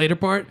the later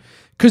part.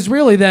 Because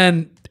really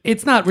then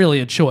it's not really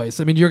a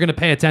choice. I mean, you're going to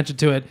pay attention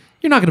to it.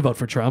 You're not going to vote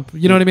for Trump.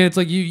 You know what I mean? It's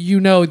like you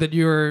know that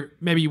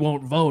maybe you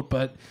won't vote,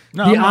 but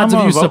the odds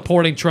of you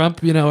supporting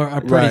Trump,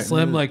 are pretty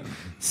slim. Like,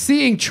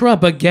 seeing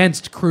Trump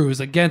against Cruz,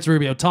 against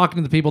Rubio, talking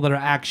to the people that are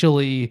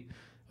actually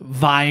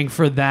vying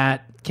for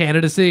that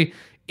candidacy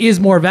is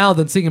more valid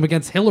than seeing him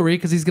against Hillary,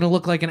 because he's going to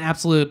look like an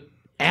absolute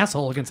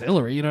asshole against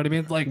Hillary. You know what I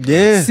mean? Like,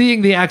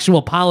 seeing the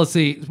actual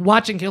policy,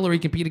 watching Hillary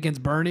compete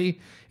against Bernie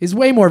is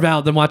way more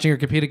valid than watching her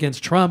compete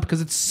against Trump,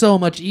 because it's so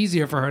much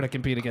easier for her to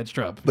compete against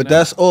Trump. But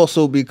that's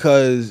also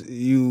because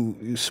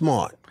you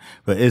smart.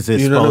 But is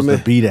it supposed to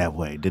be that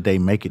way? Did they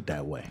make it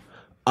that way?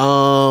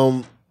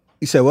 You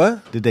said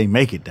what? Did they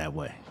make it that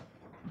way?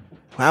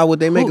 How would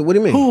they make it? What do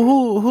you mean?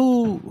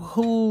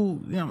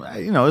 Who?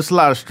 You know, it's a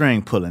lot of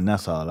string pulling.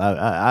 That's all.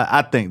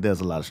 I think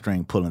there's a lot of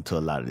string pulling to a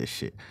lot of this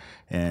shit,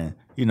 and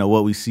you know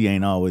what we see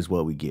ain't always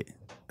what we get.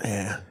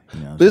 Yeah. You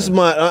know This is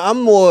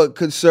I'm more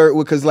concerned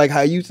because like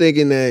how you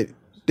thinking that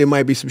there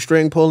might be some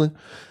string pulling.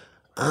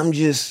 I'm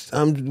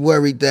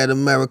worried that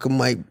America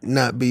might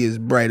not be as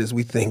bright as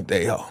we think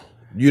they are.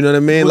 You know what I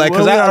mean? Like,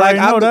 cause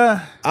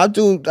I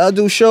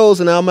do shows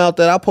and I'm out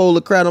there. I poll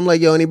the crowd. I'm like,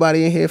 yo,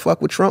 anybody in here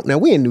fuck with Trump? Now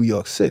we in New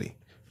York City,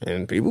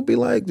 and people be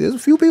like, there's a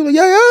few people,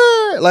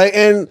 yeah, like,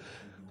 and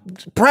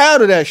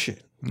proud of that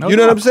shit. No you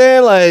know doubt. what I'm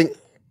saying? Like,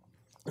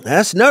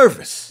 that's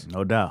nervous.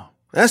 No doubt.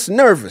 That's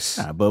nervous.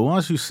 Nah, but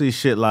once you see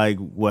shit like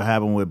what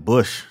happened with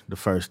Bush the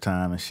first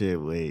time and shit,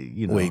 where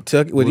you know, What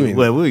do you mean?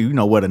 Well, you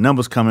know where the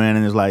numbers come in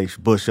and it's like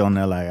Bush on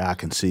there like I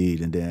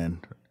concede, and then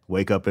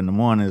wake up in the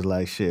morning it's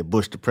like shit,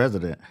 Bush the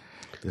president.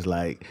 It's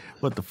like,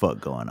 what the fuck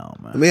going on,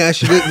 man? Let me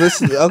ask you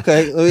this.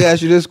 Okay, let me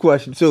ask you this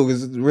question too,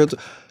 because it's real.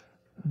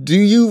 Do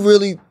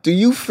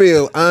you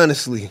feel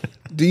honestly?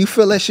 Do you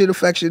feel that shit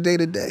affects your day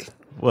to day?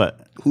 What?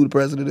 Who the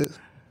president is?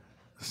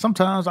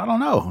 Sometimes I don't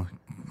know.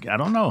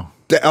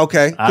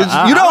 Okay,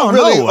 because you don't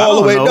really know.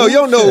 all the way. No, you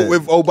don't know Shit.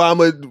 if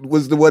Obama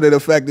was the one that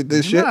affected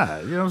this shit. Nah,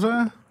 you know what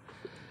I'm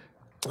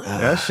saying?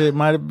 That shit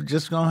might have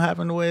just gonna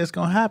happen the way it's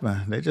gonna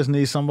happen. They just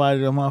need somebody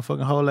to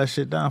motherfucking hold that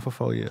shit down for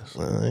 4 years.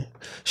 All right.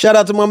 Shout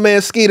out to my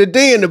man Skeeter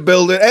D in the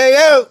building. Hey,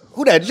 yo,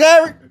 who that,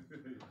 Jared?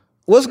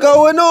 What's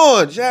going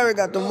on? Jared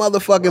got the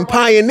motherfucking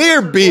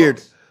pioneer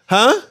beard.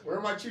 Huh? Where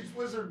are my Chiefs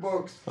Wizard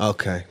books?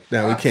 Okay.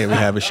 Now we can't be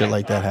having shit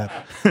like that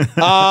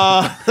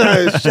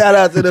happen. Shout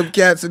out to them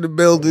cats in the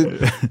building.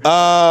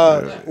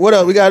 What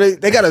up? They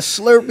got a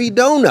Slurpee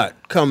donut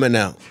coming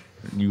out.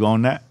 You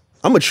on that?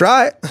 I'm gonna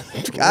try it.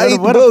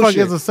 What the fuck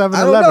is a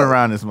 7-Eleven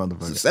around this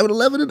motherfucker?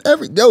 7-Eleven and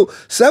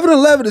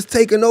 7-Eleven is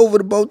taking over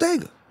the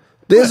bodega.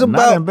 There's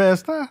Not in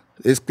Bed-Stuy?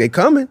 they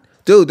coming.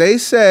 Dude, they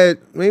said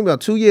maybe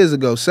about 2 years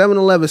ago,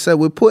 7-Eleven said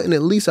we're putting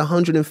at least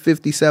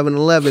 150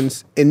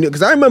 7-Elevens in.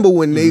 Because I remember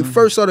when they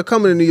first started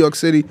coming to New York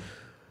City,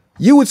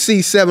 you would see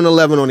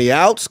 7-Eleven on the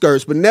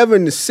outskirts, but never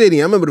in the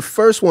city. I remember the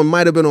first one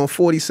might have been on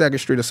 42nd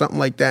Street or something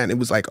like that, and it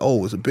was like, oh,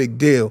 it was a big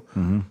deal.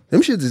 Them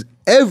shits is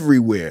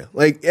everywhere.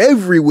 Like,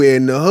 everywhere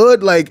in the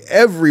hood, like,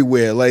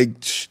 everywhere. Like,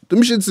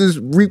 them shits is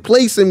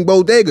replacing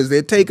bodegas.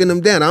 They're taking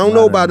them down. I don't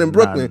know about in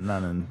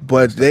Brooklyn,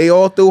 but they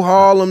all through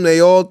Harlem,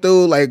 they all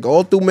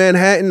through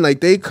Manhattan,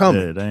 like, they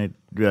coming.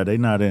 Yeah, they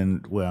not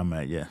in where I'm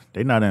at, yeah.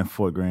 They not in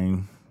Fort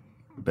Greene,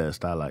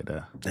 Bed-Stuy like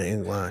that. They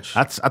ain't watch.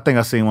 I think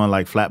I seen one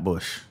like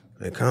Flatbush.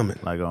 They coming.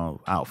 Like on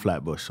out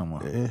Flatbush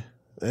somewhere.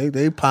 Yeah.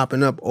 They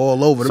popping up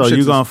all over. So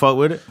you gonna fuck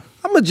with it?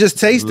 I'm gonna just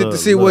taste it to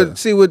see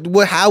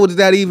what how does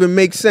that even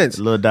make sense?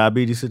 A little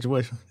diabetes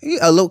situation.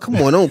 Yeah, come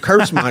on, don't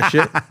curse my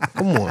shit.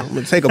 Come on, I'm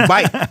gonna take a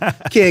bite.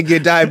 Can't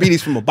get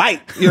diabetes from a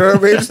bite. You know what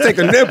I mean? Just take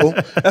a nibble.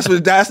 That's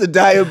the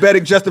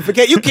diabetic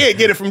justification. You can't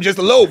get it from just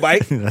a little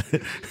bite.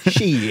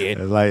 Shit.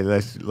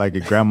 That's like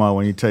your grandma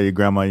when you tell your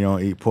grandma you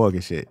don't eat pork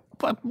and shit.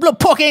 But little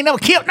pork ain't never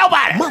killed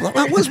nobody. Mother,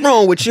 what's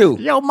wrong with you?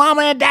 Your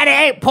mama and daddy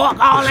ate pork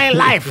all their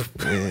life.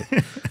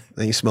 Yeah.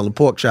 Then you smell the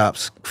pork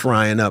chops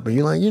frying up, and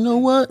you're like, you know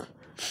what?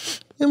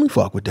 Let me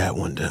fuck with that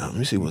one down. Let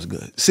me see what's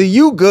good. See,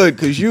 you good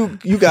because you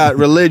got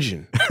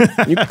religion.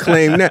 You can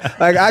claim that.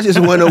 Like, I just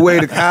went away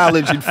to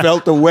college and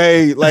felt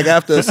away, like,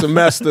 after a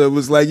semester. It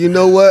was like, you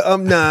know what? I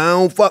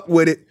don't fuck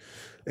with it.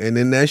 And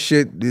then that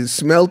shit, you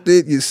smelt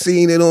it, you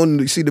see the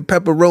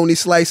pepperoni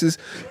slices,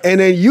 and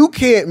then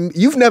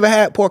you've never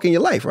had pork in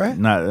your life, right?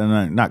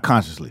 Not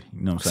consciously,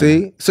 you know what I'm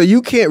saying? See? So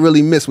you can't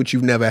really miss what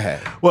you've never had.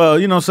 Well,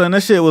 you know what I'm saying?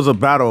 That shit was a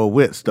battle of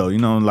wits, though. You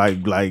know,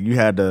 like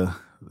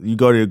you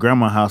go to your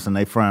grandma's house and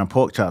they frying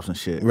pork chops and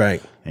shit.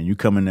 Right. And you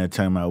come in there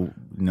telling me, you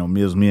know,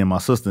 it was me and my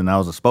sister and I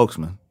was a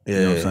spokesman. Yeah.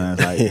 You know what I'm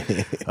saying?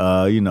 It's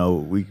like, you know,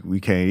 we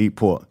can't eat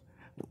pork.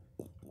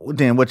 Well,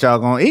 then what y'all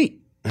gonna eat?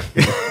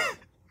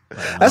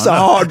 That's a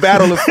hard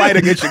battle to fight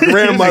against your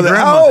grandmother.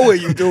 How old are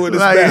you doing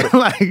this battle?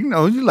 Like, you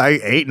know, you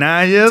like 8,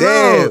 9 years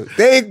Damn. old.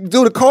 They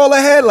do the call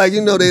ahead, like, you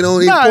know, they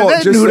don't eat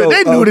pork. They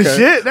knew the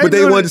shit. But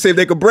they wanted to see if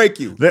they could break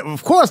you.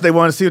 Of course they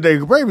wanted to see if they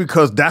could break you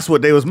because that's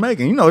what they was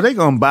making. You know, they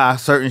gonna buy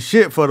certain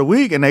shit for the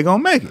week and they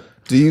gonna make it.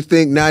 Do you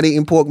think not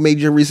eating pork made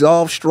your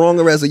resolve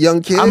stronger as a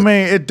young kid? I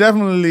mean, it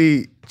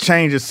definitely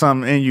changes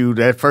something in you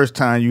that first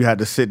time you had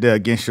to sit there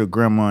against your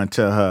grandma and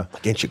tell her.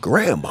 Against your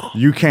grandma?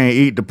 You can't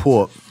eat the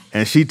pork.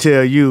 And she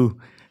tell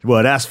you,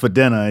 well, that's for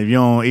dinner. If you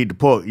don't eat the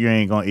pork, you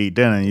ain't gonna eat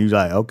dinner. And you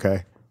like,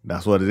 okay,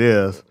 that's what it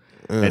is.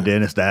 And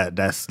then it's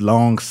that's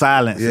long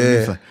silence. Yeah. And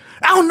it's like,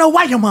 I don't know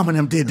why your mama and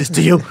them did this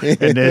to you.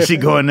 And then she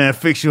go in there and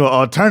fix you an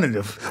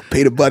alternative.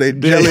 Peanut butter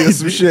and jelly or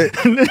some shit.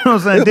 You know what I'm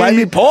saying? It might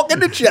be pork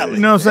and the jelly. You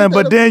know what I'm saying?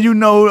 But then you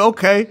know,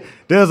 okay,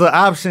 there's an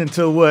option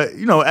to what,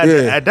 you know,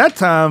 at that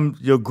time,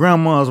 your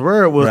grandma's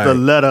word was the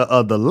letter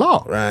of the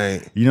law.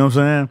 Right. You know what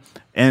I'm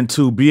saying? And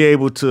to be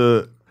able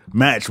to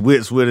match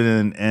wits with it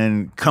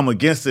and come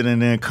against it and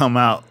then come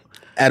out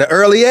at an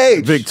early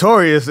age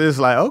victorious, it's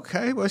like,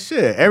 okay, well,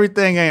 shit,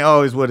 everything ain't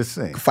always what it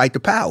seems. Fight the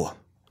power.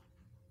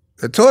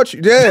 The torture,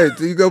 yeah,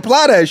 you go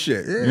apply that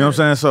shit. Yeah. You know what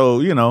I'm saying?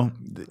 So,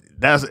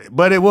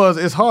 but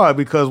it's hard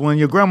because when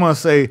your grandma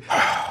say,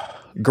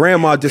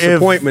 grandma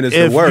disappointment is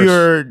the worst. If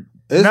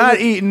you're not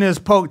eating this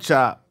pork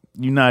chop,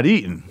 you're not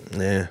eating.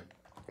 Yeah.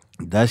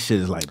 That shit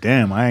is like,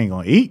 damn, I ain't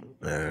gonna eat.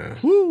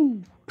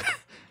 Woo.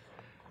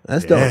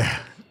 That's dope.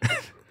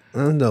 I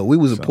don't know. We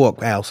was a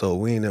pork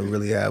household. We ain't never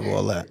really have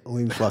all that.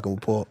 We was fucking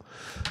with pork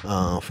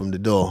from the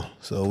door.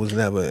 So it was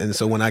never. And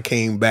so when I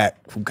came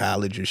back from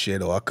college and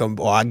shit, or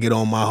I get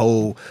on my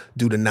whole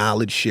do the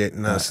knowledge shit,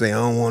 and I say I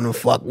don't want to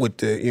fuck with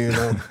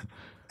the,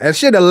 that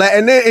shit.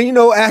 And then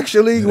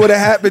actually what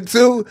happened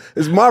too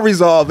is my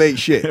resolve ain't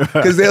shit,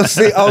 because they'll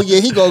say, oh yeah,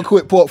 he gonna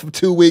quit pork for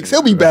 2 weeks.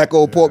 He'll be back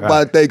on pork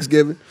by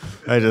Thanksgiving.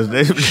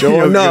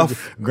 Sure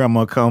enough,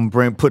 grandma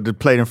put the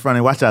plate in front of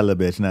him. Watch out,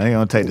 little bitch. Now he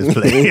gonna take this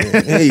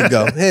plate. Here you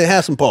go. Hey,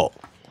 have some pork.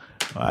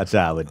 Watch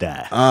out with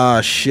that. Oh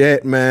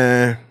shit,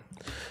 man.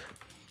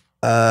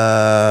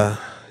 Yeah,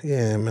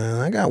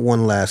 man. I got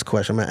one last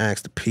question. I'm gonna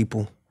ask the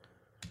people.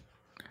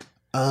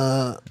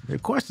 The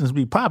questions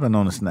be popping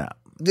on the snap.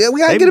 Yeah,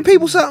 we gotta get the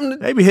people something.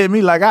 They be hitting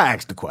me like I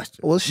asked the question.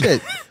 Well,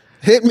 shit.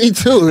 Hit me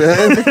too,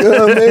 man. You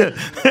know what I mean?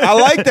 I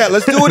like that.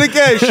 Let's do it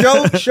again.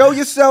 Show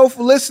yourself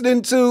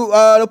listening to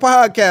the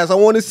podcast. I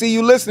want to see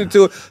you listening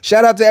to it.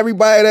 Shout out to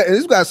everybody and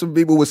this got some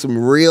people with some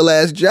real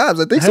ass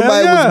jobs. I think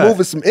somebody was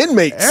moving some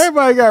inmates.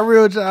 Everybody got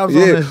real jobs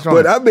on this joint.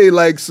 But I mean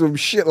like some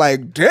shit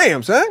like,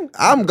 damn, son,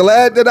 I'm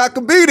glad that I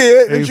could be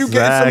there and you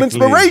get some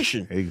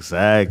inspiration.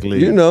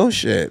 Exactly.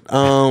 Shit.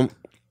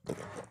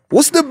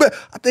 What's the best?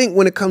 I think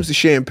when it comes to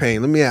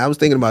champagne, I was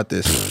thinking about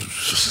this.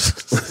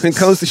 When it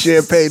comes to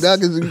champagne, dog,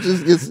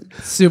 it's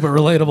super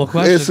relatable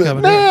question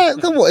coming in.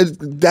 Come on,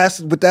 that's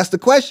the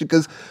question,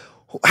 because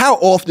how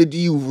often do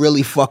you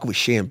really fuck with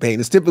champagne?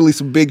 It's typically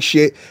some big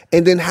shit,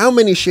 and then how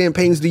many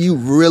champagnes do you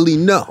really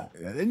know?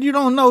 And you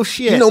don't know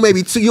shit.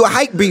 Maybe two. You're a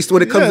hype beast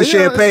when it comes to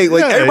champagne.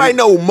 Like everybody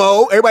know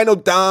Mo, everybody know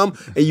Dom,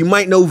 and you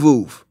might know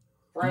Vouv,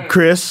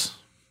 Chris,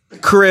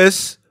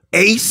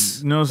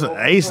 Ace.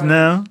 Ace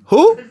now.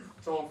 Who?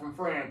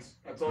 France.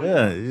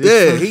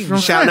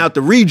 He's shouting out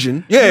the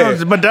region.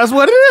 Yeah, but that's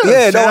what it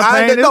is. Yeah,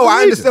 I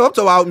understand. I'm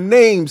talking about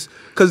names,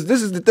 because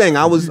this is the thing.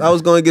 I was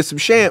going to get some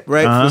champ,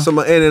 right, for some,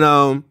 and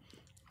then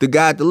the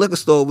guy at the liquor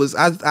store was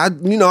I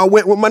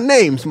went with my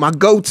names, my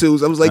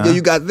go-tos. I was like, yo,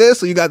 you got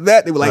this or you got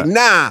that? They were like,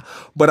 nah,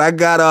 but I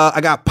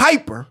got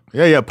Piper.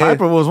 Yeah,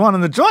 Piper was one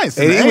of the joints.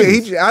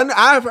 And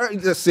I've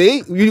heard,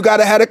 see, you got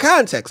to have the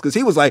context, because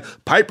he was like,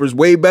 Piper's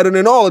way better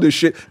than all of this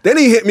shit. Then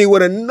he hit me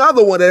with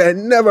another one that I had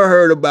never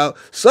heard about.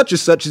 Such and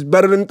such is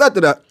better than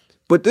da-da-da.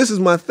 But this is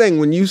my thing.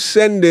 When you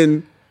send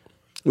in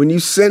a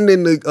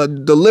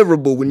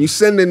deliverable, when you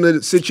send in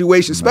the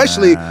situation,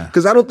 especially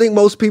because I don't think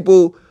most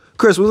people.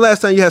 Chris, when was the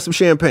last time you had some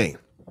champagne?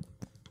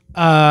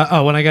 When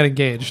I got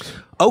engaged.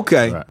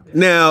 Okay. Right.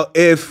 Now,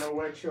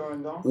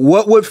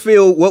 what would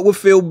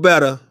feel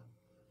better?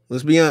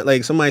 Let's be honest.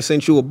 Like somebody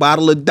sent you a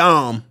bottle of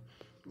Dom,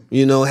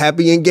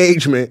 happy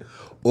engagement,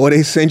 or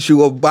they sent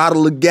you a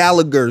bottle of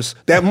Gallagher's.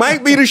 That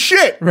might be the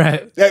shit.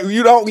 Right.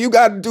 You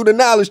got to do the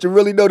knowledge to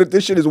really know that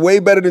this shit is way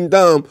better than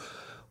Dom.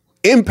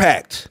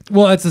 Impact.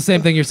 Well, it's the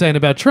same thing you're saying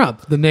about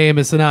Trump. The name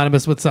is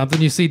synonymous with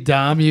something. You see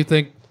Dom, you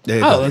think,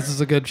 this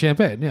is a good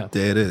champagne. Yeah,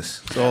 there it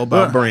is. It's all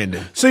about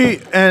branding. See,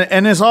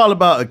 and it's all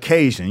about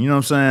occasion. You know what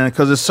I'm saying?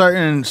 Because there's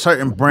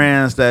certain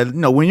brands that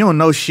when you don't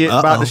know shit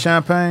about the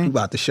champagne, you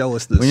about to show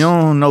us this. When you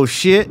don't know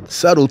shit,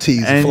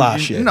 subtleties and fly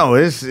shit.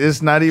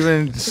 It's not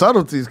even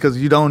subtleties,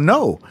 because you don't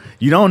know.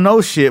 You don't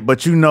know shit,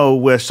 but you know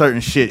where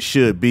certain shit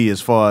should be as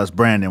far as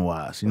branding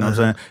wise. You know what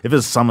I'm saying? If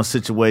it's a summer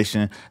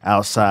situation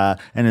outside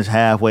and it's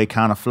halfway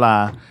kind of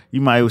fly, you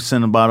might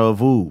send a bottle of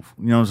Vouv.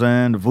 You know what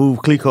I'm saying? The Vouv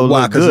Clicquot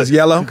look good. Because it's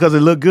yellow? Because it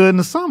look good in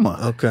the summer.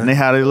 Okay. And they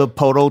had a little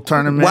poto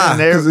tournament. Why?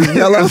 Because it's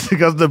yellow?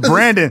 Because the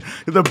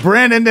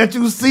branding that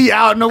you see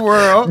out in the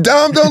world.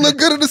 Dom don't look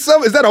good in the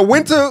summer. Is that a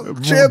winter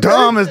champagne?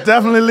 Dom is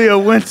definitely a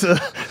winter.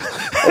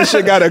 That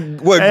shit got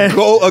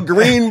a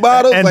green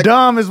bottle? And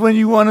Dom is when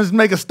you want to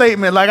make a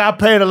statement like, I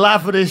paid a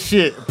lot for this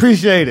shit.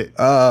 Appreciate it.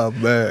 Oh,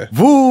 man.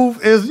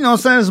 Vouv is, you know what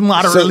I'm saying, it's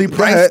moderately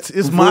priced.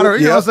 It's Vouv,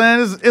 moderate, you know what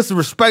I'm saying? It's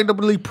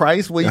respectably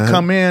priced where you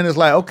come in, it's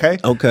like, okay.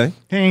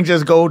 He ain't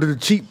just go to the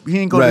cheap, to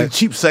the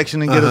cheap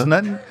section and get us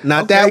nothing.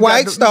 Not that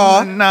White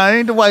Star. Nah,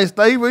 ain't the White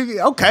Star.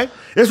 Okay.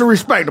 It's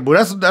respectable.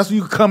 That's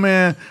you come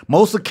in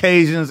most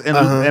occasions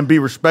and be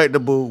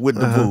respectable with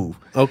the Vouv.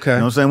 Okay. You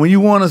know what I'm saying? When you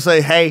want to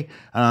say, hey,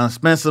 I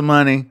spent some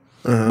money,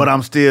 but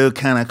I'm still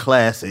kind of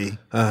classy,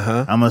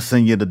 I'm going to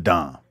send you the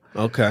Dom.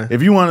 Okay.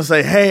 If you want to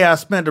say, hey, I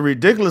spent a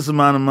ridiculous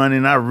amount of money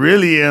and I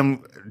really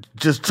am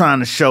just trying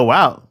to show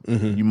out,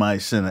 you might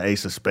send an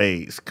Ace of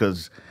Spades,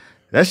 because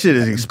that shit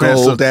is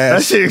expensive. Gold ass.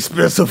 That shit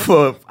expensive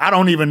for I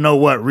don't even know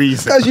what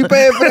reason. Because you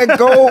paying for that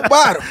gold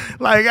bottle.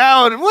 Like,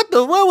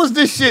 what was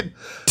this shit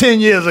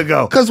 10 years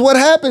ago? Because what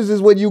happens is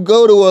when you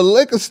go to a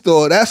liquor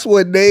store, that's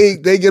when they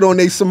get on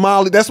their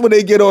Somali. That's when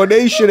they get on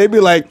their shit. They be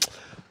like,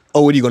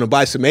 oh, what are you going to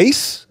buy some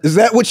Ace? Is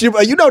that what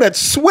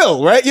that's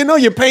swill, right?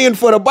 You're paying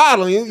for the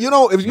bottle.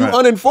 If you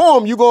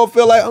uninformed, you're going to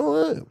feel like,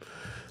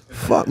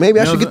 Fuck, maybe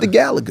I should get the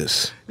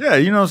Gallagher's. Yeah,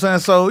 you know what I'm saying?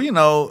 So, you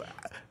know,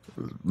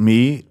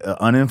 me, an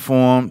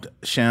uninformed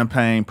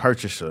champagne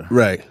purchaser.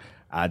 Right.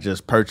 I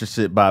just purchase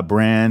it by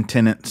brand,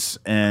 tenants,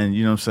 and,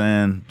 you know what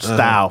I'm saying,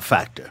 style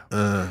factor.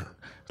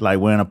 Like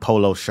wearing a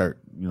polo shirt,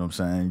 you know what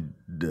I'm saying?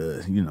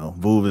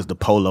 Vouv is the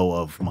polo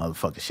of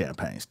motherfucking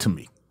champagnes to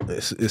me.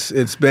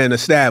 It's been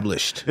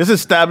established. It's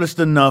established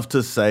enough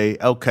to say,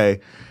 okay,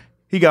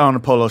 he got on the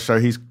polo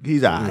shirt, he's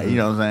all right, you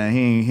know what I'm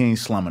saying? He ain't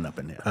slumming up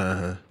in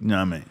there. You know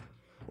what I mean?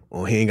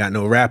 Well, he ain't got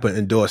no rapper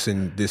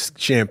endorsing this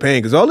champagne,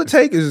 because all it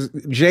takes is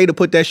Jay to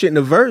put that shit in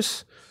the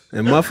verse,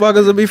 and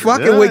motherfuckers will be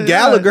fucking with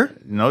Gallagher.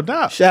 No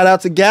doubt. Shout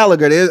out to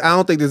Gallagher. I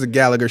don't think there's a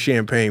Gallagher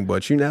champagne,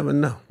 but you never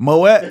know.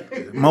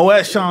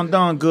 Moet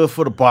Chandon good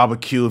for the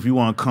barbecue if you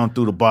want to come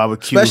through the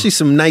barbecue. Especially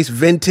some nice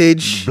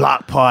vintage.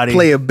 Block party.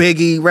 Play a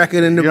Biggie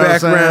record in the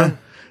background.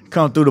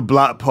 Come through the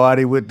block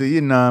party with the,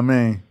 you know what I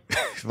mean?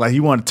 Like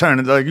you want to turn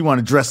it, like you want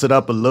to dress it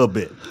up a little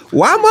bit.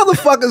 Why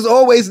motherfuckers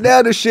always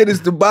now the shit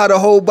is to buy the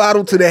whole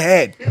bottle to the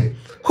head?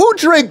 Who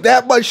drink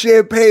that much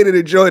champagne and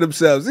enjoy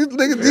themselves? These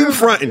niggas, you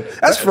fronting.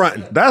 That's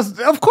fronting. That's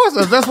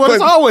what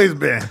it's always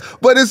been.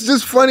 But it's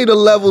just funny the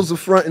levels of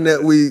fronting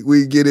that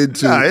we get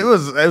into. Nah, it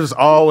was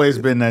always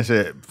been that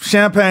shit.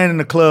 Champagne in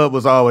the club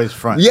was always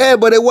fronting. Yeah,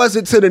 but it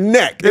wasn't to the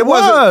neck. It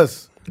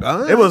was.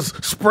 It was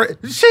spray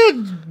shit.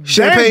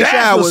 Champagne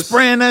showers. Was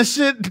spraying that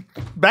shit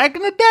back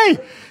in the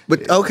day.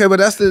 But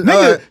that's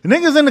the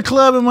niggas in the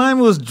club in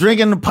Miami was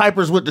drinking the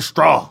pipers with the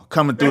straw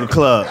coming through the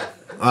club.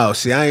 Oh,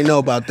 see, I ain't know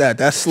about that.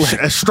 That's slick.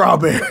 That's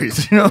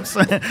strawberries. You know what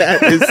I'm saying?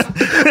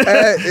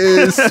 That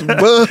is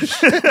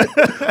bullshit.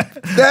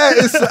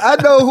 I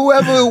know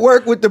whoever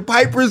worked with the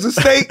Pipers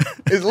estate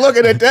is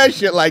looking at that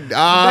shit like,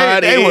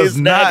 they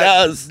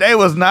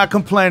was not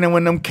complaining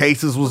when them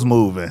cases was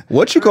moving.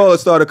 What you call it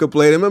started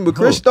complaining? Remember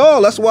Chris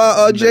Stahl? That's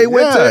why Jay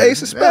went to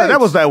Ace of Spades. Yeah, that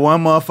was that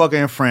one motherfucker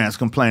in France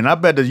complaining. I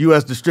bet the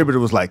U.S. distributor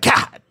was like,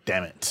 God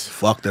damn it.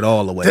 Fucked it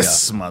all the way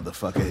this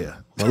motherfucker here.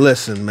 Well,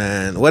 listen,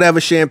 man. Whatever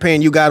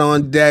champagne you got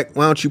on deck,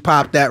 why don't you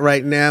pop that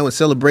right now in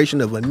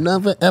celebration of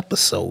another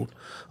episode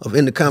of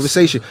In the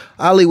Conversation.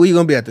 Ali, where you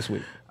going to be at this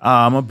week?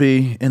 I'm going to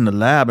be in the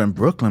lab in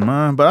Brooklyn,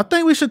 man. But I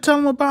think we should tell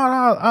them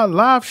about our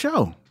live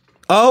show.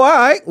 Oh, all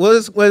right.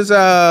 Was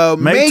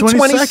May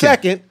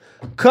 22nd.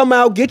 Come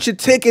out, get your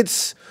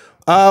tickets.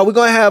 We're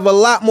going to have a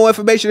lot more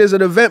information. There's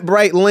an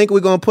Eventbrite link. We're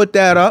going to put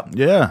that up.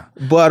 Yeah.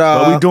 But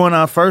we're doing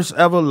our first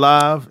ever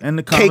live In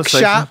the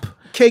Conversation.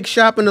 Cake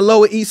Shop in the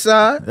Lower East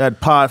Side.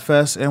 At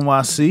Podfest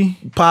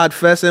NYC.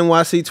 Podfest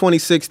NYC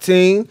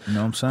 2016. You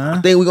know what I'm saying?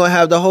 I think we're going to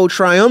have the whole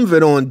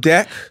triumvirate on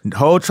deck. The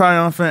whole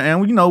triumvirate.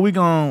 And, you know, we're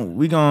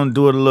gonna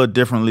do it a little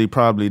differently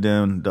probably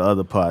than the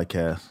other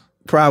podcasts.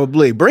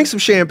 Probably. Bring some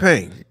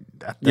champagne.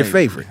 Your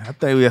favorite. I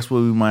think that's what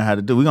we might have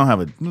to do. We're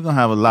gonna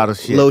have a lot of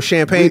shit. Little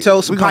champagne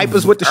toast, some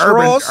pipers with the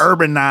straws.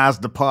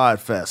 Urbanize the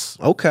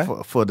Podfest. Okay.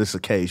 For this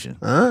occasion.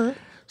 All right.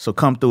 So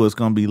come through. It's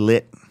gonna be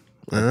lit.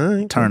 All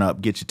right. Turn up.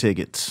 Get your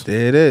tickets.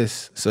 There it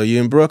is. So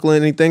you in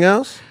Brooklyn? Anything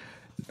else?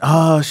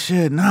 Oh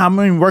shit! Nah,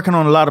 I'm working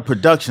on a lot of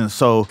productions.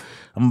 So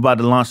I'm about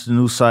to launch the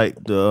new site,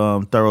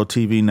 the Thorough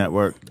TV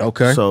Network.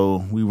 Okay.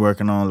 So we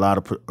working on a lot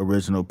of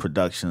original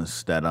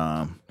productions that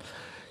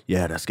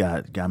that's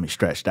got me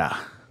stretched out.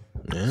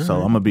 Yeah. So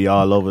I'm gonna be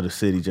all over the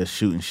city just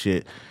shooting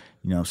shit.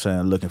 You know what I'm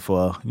saying? Looking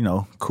for,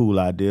 cool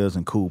ideas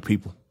and cool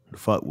people to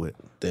fuck with.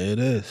 There it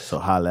is. So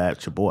holla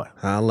at your boy.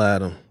 Holla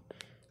at him.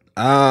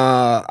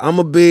 I'm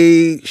gonna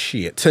be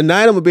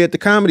tonight. I'm gonna be at the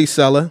Comedy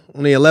Cellar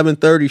on the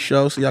 11:30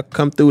 show, so y'all can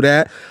come through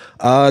that.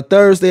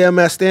 Thursday I'm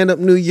at Stand Up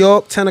New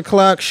York 10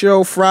 o'clock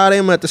show. Friday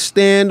I'm at the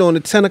Stand on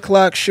the 10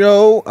 o'clock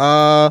show.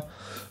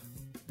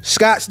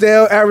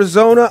 Scottsdale,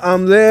 Arizona.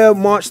 I'm there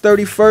March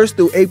 31st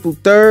through April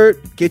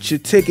 3rd. Get your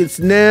tickets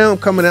now. I'm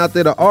coming out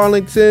there to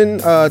Arlington,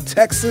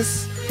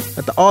 Texas,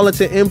 at the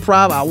Arlington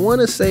Improv. I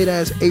want to say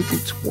that's April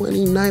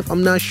 29th.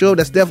 I'm not sure.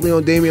 That's definitely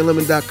on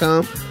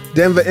DamianLemon.com.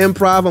 Denver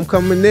Improv, I'm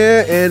coming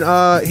there.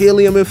 And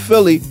Helium in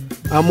Philly,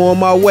 I'm on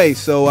my way.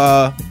 So,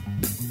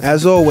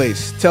 as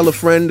always, tell a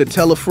friend to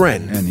tell a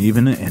friend. And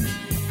even an enemy.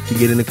 To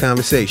get in the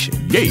conversation.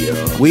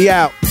 Yeah. We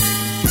out.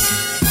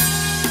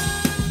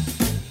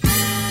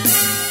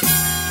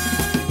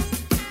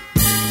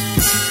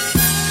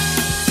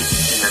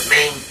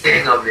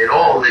 Thing of it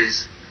all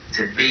is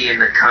to be in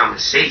the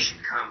conversation.